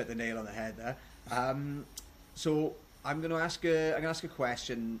 We've hit the nail on the head there. So I'm going to ask a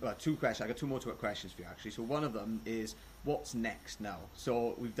question. Well, two questions. I got two more questions for you actually. So one of them is, what's next now?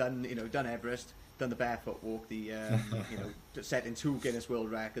 So we've done Everest, done the barefoot walk, the setting 2 Guinness World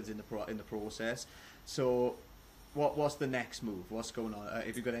Records in the process. So what's the next move? What's going on?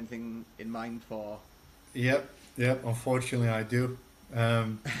 Have you got anything in mind for? Yep. Unfortunately, I do.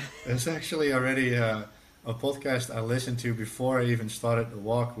 It's actually already a podcast I listened to before I even started the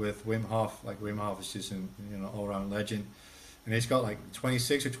walk with Wim Hof. Like, Wim Hof is just an all-around legend, and he's got like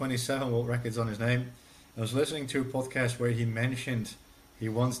 26 or 27 world records on his name. I was listening to a podcast where he mentioned he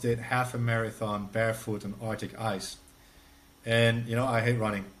once did half a marathon barefoot on Arctic ice, and I hate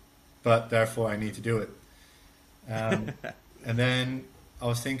running, but therefore I need to do it. And then I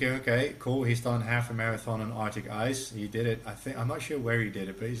was thinking, okay, cool, he's done half a marathon on Arctic ice. He did it, I'm not sure where he did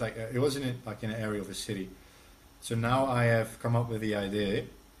it, but he's like, it wasn't in an area of a city. So now I have come up with the idea,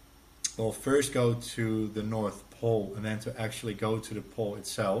 well, first go to the North Pole, and then to actually go to the pole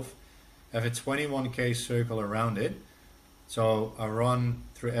itself, have a 21k circle around it. So I run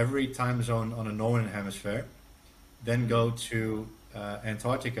through every time zone on the Northern Hemisphere, then go to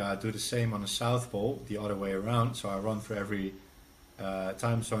Antarctica, do the same on the South Pole, the other way around. So I run through every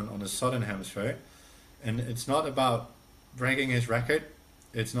time zone on the Southern Hemisphere. And it's not about breaking his record,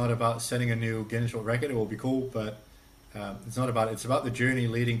 it's not about setting a new Guinness World Record. It will be cool, but it's about the journey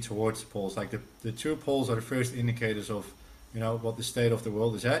leading towards the poles. Like the 2 poles are the first indicators of what the state of the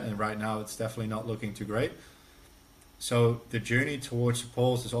world is at, and right now it's definitely not looking too great. So the journey towards the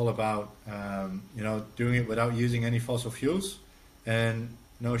poles is all about doing it without using any fossil fuels, and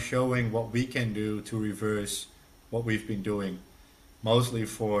showing what we can do to reverse what we've been doing, mostly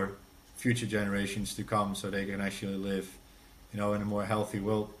for future generations to come, so they can actually live in a more healthy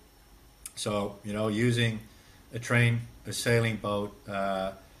world. So using a train, a sailing boat,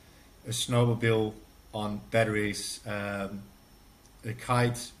 a snowmobile on batteries, a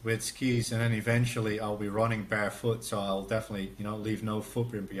kite with skis, and then eventually I'll be running barefoot, so I'll definitely leave no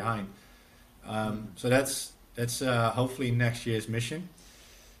footprint behind. So that's hopefully next year's mission.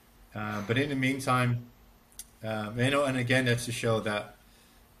 But in the meantime, and again, that's to show that,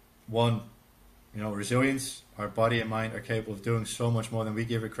 one, resilience, our body and mind are capable of doing so much more than we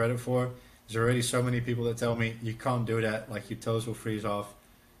give it credit for. There's already so many people that tell me, you can't do that, like your toes will freeze off.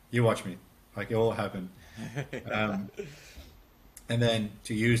 You watch me, like it will happen. And then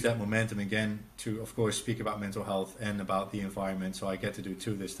to use that momentum again to, of course, speak about mental health and about the environment. So I get to do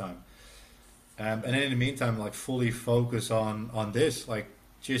two this time. And then in the meantime, like fully focus on this, like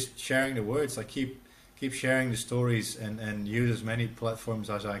just sharing the words, like keep sharing the stories and use as many platforms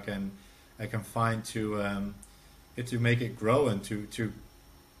as I can find to make it grow and to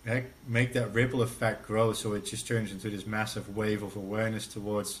make that ripple effect grow, so it just turns into this massive wave of awareness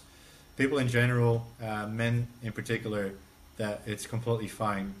towards people in general, men in particular, that it's completely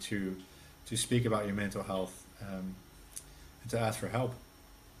fine to speak about your mental health and to ask for help.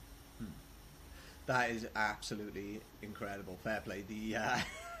 That is absolutely incredible. Fair play. The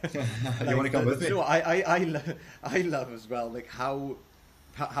you want to come with me? You know, I love as well, like how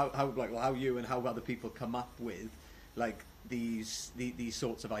you and how other people come up with like these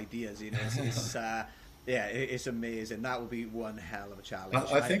sorts of ideas. You know, it's it's amazing. That will be one hell of a challenge.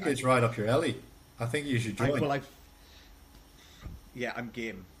 I think it's right up your alley. I think you should join. I'm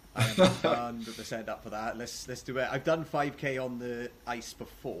game. I am 100% up for that. Let's do it. I've done 5k on the ice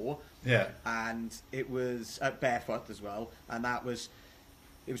before. Yeah. And it was barefoot as well, and it was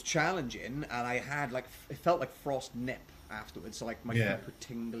challenging, and I had it felt like frost nip afterwards, so like my feet were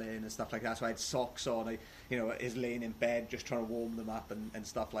tingling and stuff like that. So I had socks on. I is laying in bed just trying to warm them up and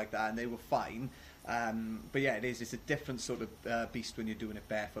stuff like that, and they were fine. But yeah, it's a different sort of beast when you're doing it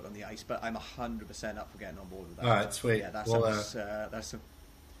barefoot on the ice. But I'm 100% up for getting on board with that. All right, sweet. Yeah, that's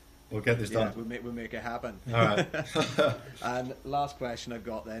we'll get this done. We'll make it happen. All right. And last question I've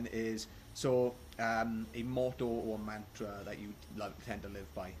got then is, so a motto or mantra that you tend to live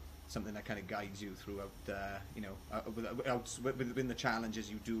by, something that kind of guides you throughout, within the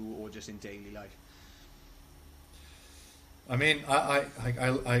challenges you do or just in daily life. I mean,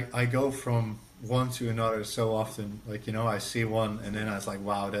 I go from one to another so often. Like, I see one and then I was like,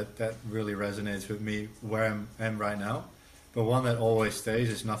 wow, that really resonates with me where I am right now. But one that always stays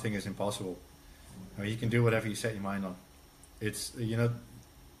is nothing is impossible. I mean, you can do whatever you set your mind on. It's, the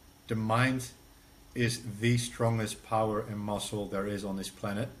mind is the strongest power and muscle there is on this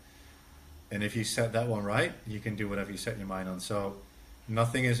planet. And if you set that one right, you can do whatever you set your mind on. So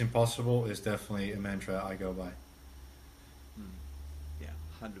nothing is impossible is definitely a mantra I go by. Yeah,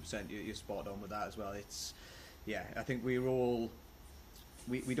 100%. You're spot on with that as well. It's, I think we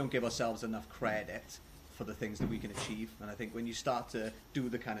don't give ourselves enough credit for the things that we can achieve, and I think when you start to do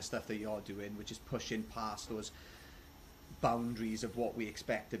the kind of stuff that you're doing, which is pushing past those boundaries of what we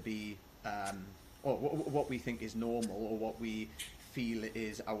expect to be, or what we think is normal, or what we feel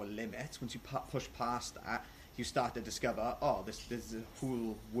is our limit, once you push past that, you start to discover, there's a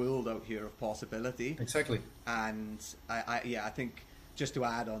whole world out here of possibility. Exactly. And I think, just to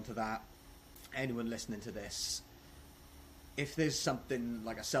add on to that, anyone listening to this, if there's something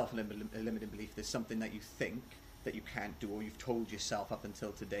like a self-limiting belief, there's something that you think that you can't do, or you've told yourself up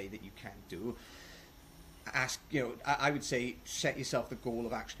until today that you can't do, I would say set yourself the goal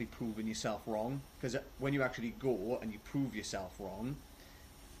of actually proving yourself wrong, because when you actually go and you prove yourself wrong,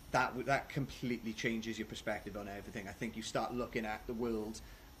 that completely changes your perspective on everything. I think you start looking at the world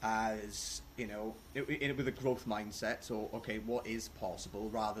as, with a growth mindset. So, okay, what is possible,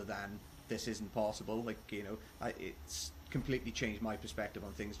 rather than this isn't possible. Like, it's completely changed my perspective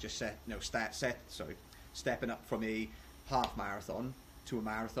on things. Just stepping up from a half marathon to a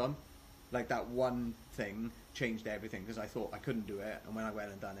marathon, like that one thing changed everything, because I thought I couldn't do it, and when I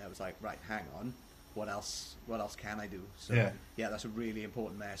went and done it, I was like, right, hang on, what else can I do? So yeah, that's a really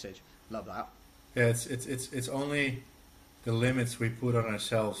important message. Love that. Yeah, it's only the limits we put on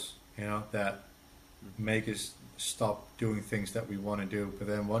ourselves, that make us stop doing things that we want to do. But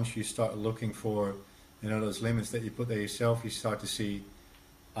then once you start looking for those limits that you put there yourself, you start to see,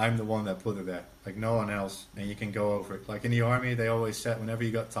 I'm the one that put it there, like no one else, and you can go over it. Like in the army, they always said, whenever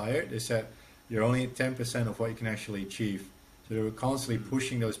you got tired, they said you're only at 10% of what you can actually achieve. So they were constantly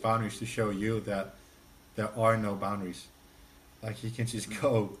pushing those boundaries to show you that there are no boundaries. Like you can just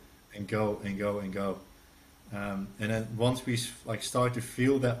go and go and go and go. And then once we start to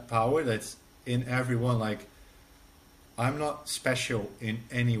feel that power that's in everyone, like I'm not special in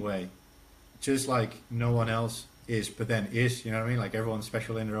any way, just like no one else is, but then is, you know what I mean? Like everyone's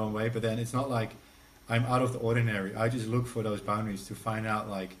special in their own way, but then it's not like I'm out of the ordinary. I just look for those boundaries to find out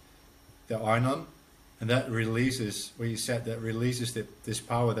like there are none, and that releases, what you said, that releases this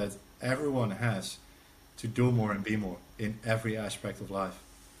power that everyone has to do more and be more in every aspect of life.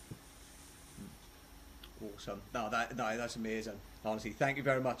 Awesome. No, that's amazing. Honestly, thank you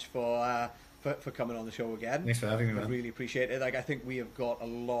very much for for coming on the show again. Thanks for having me, I man. really appreciate it. Like, I think we have got a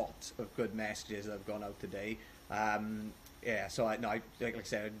lot of good messages that have gone out today. Yeah, so like I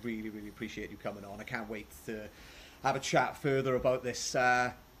said, I really, really appreciate you coming on. I can't wait to have a chat further about this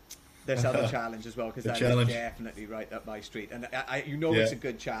this other challenge as well, because that is definitely right up my street. And it's a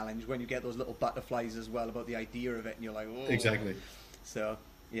good challenge when you get those little butterflies as well about the idea of it, and you're like, oh. Exactly. So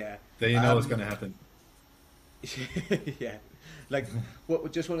yeah, then you know what's going to happen. Yeah. Like, what we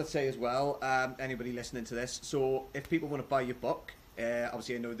just want to say as well, anybody listening to this, so if people want to buy your book,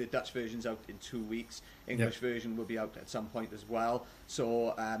 obviously I know the Dutch version's out in 2 weeks, English version will be out at some point as well,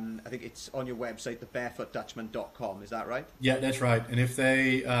 so I think it's on your website, thebarefootdutchman.com, is that right? Yeah, that's right. And if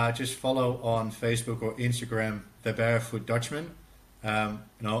they just follow on Facebook or Instagram, The Barefoot Dutchman, I'm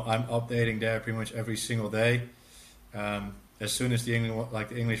updating there pretty much every single day. As soon as the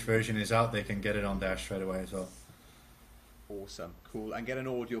English version is out, they can get it on there straight away as well. Awesome, cool, and get an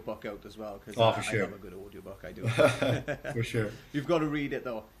audiobook out as well, because for sure. I love a good audiobook. I do. For sure. You've got to read it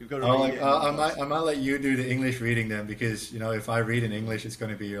though. You've got to read it. I might let you do the English reading then, because if I read in English, it's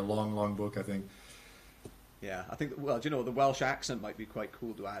going to be a long book, I think. Yeah, I think. Well, the Welsh accent might be quite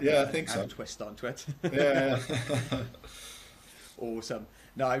cool to add. Yeah, I think so. A twist onto it. Yeah. Awesome.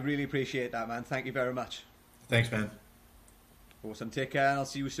 No, I really appreciate that, man. Thank you very much. Thanks, man. Awesome. Take care, and I'll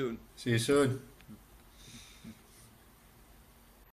see you soon. See you soon.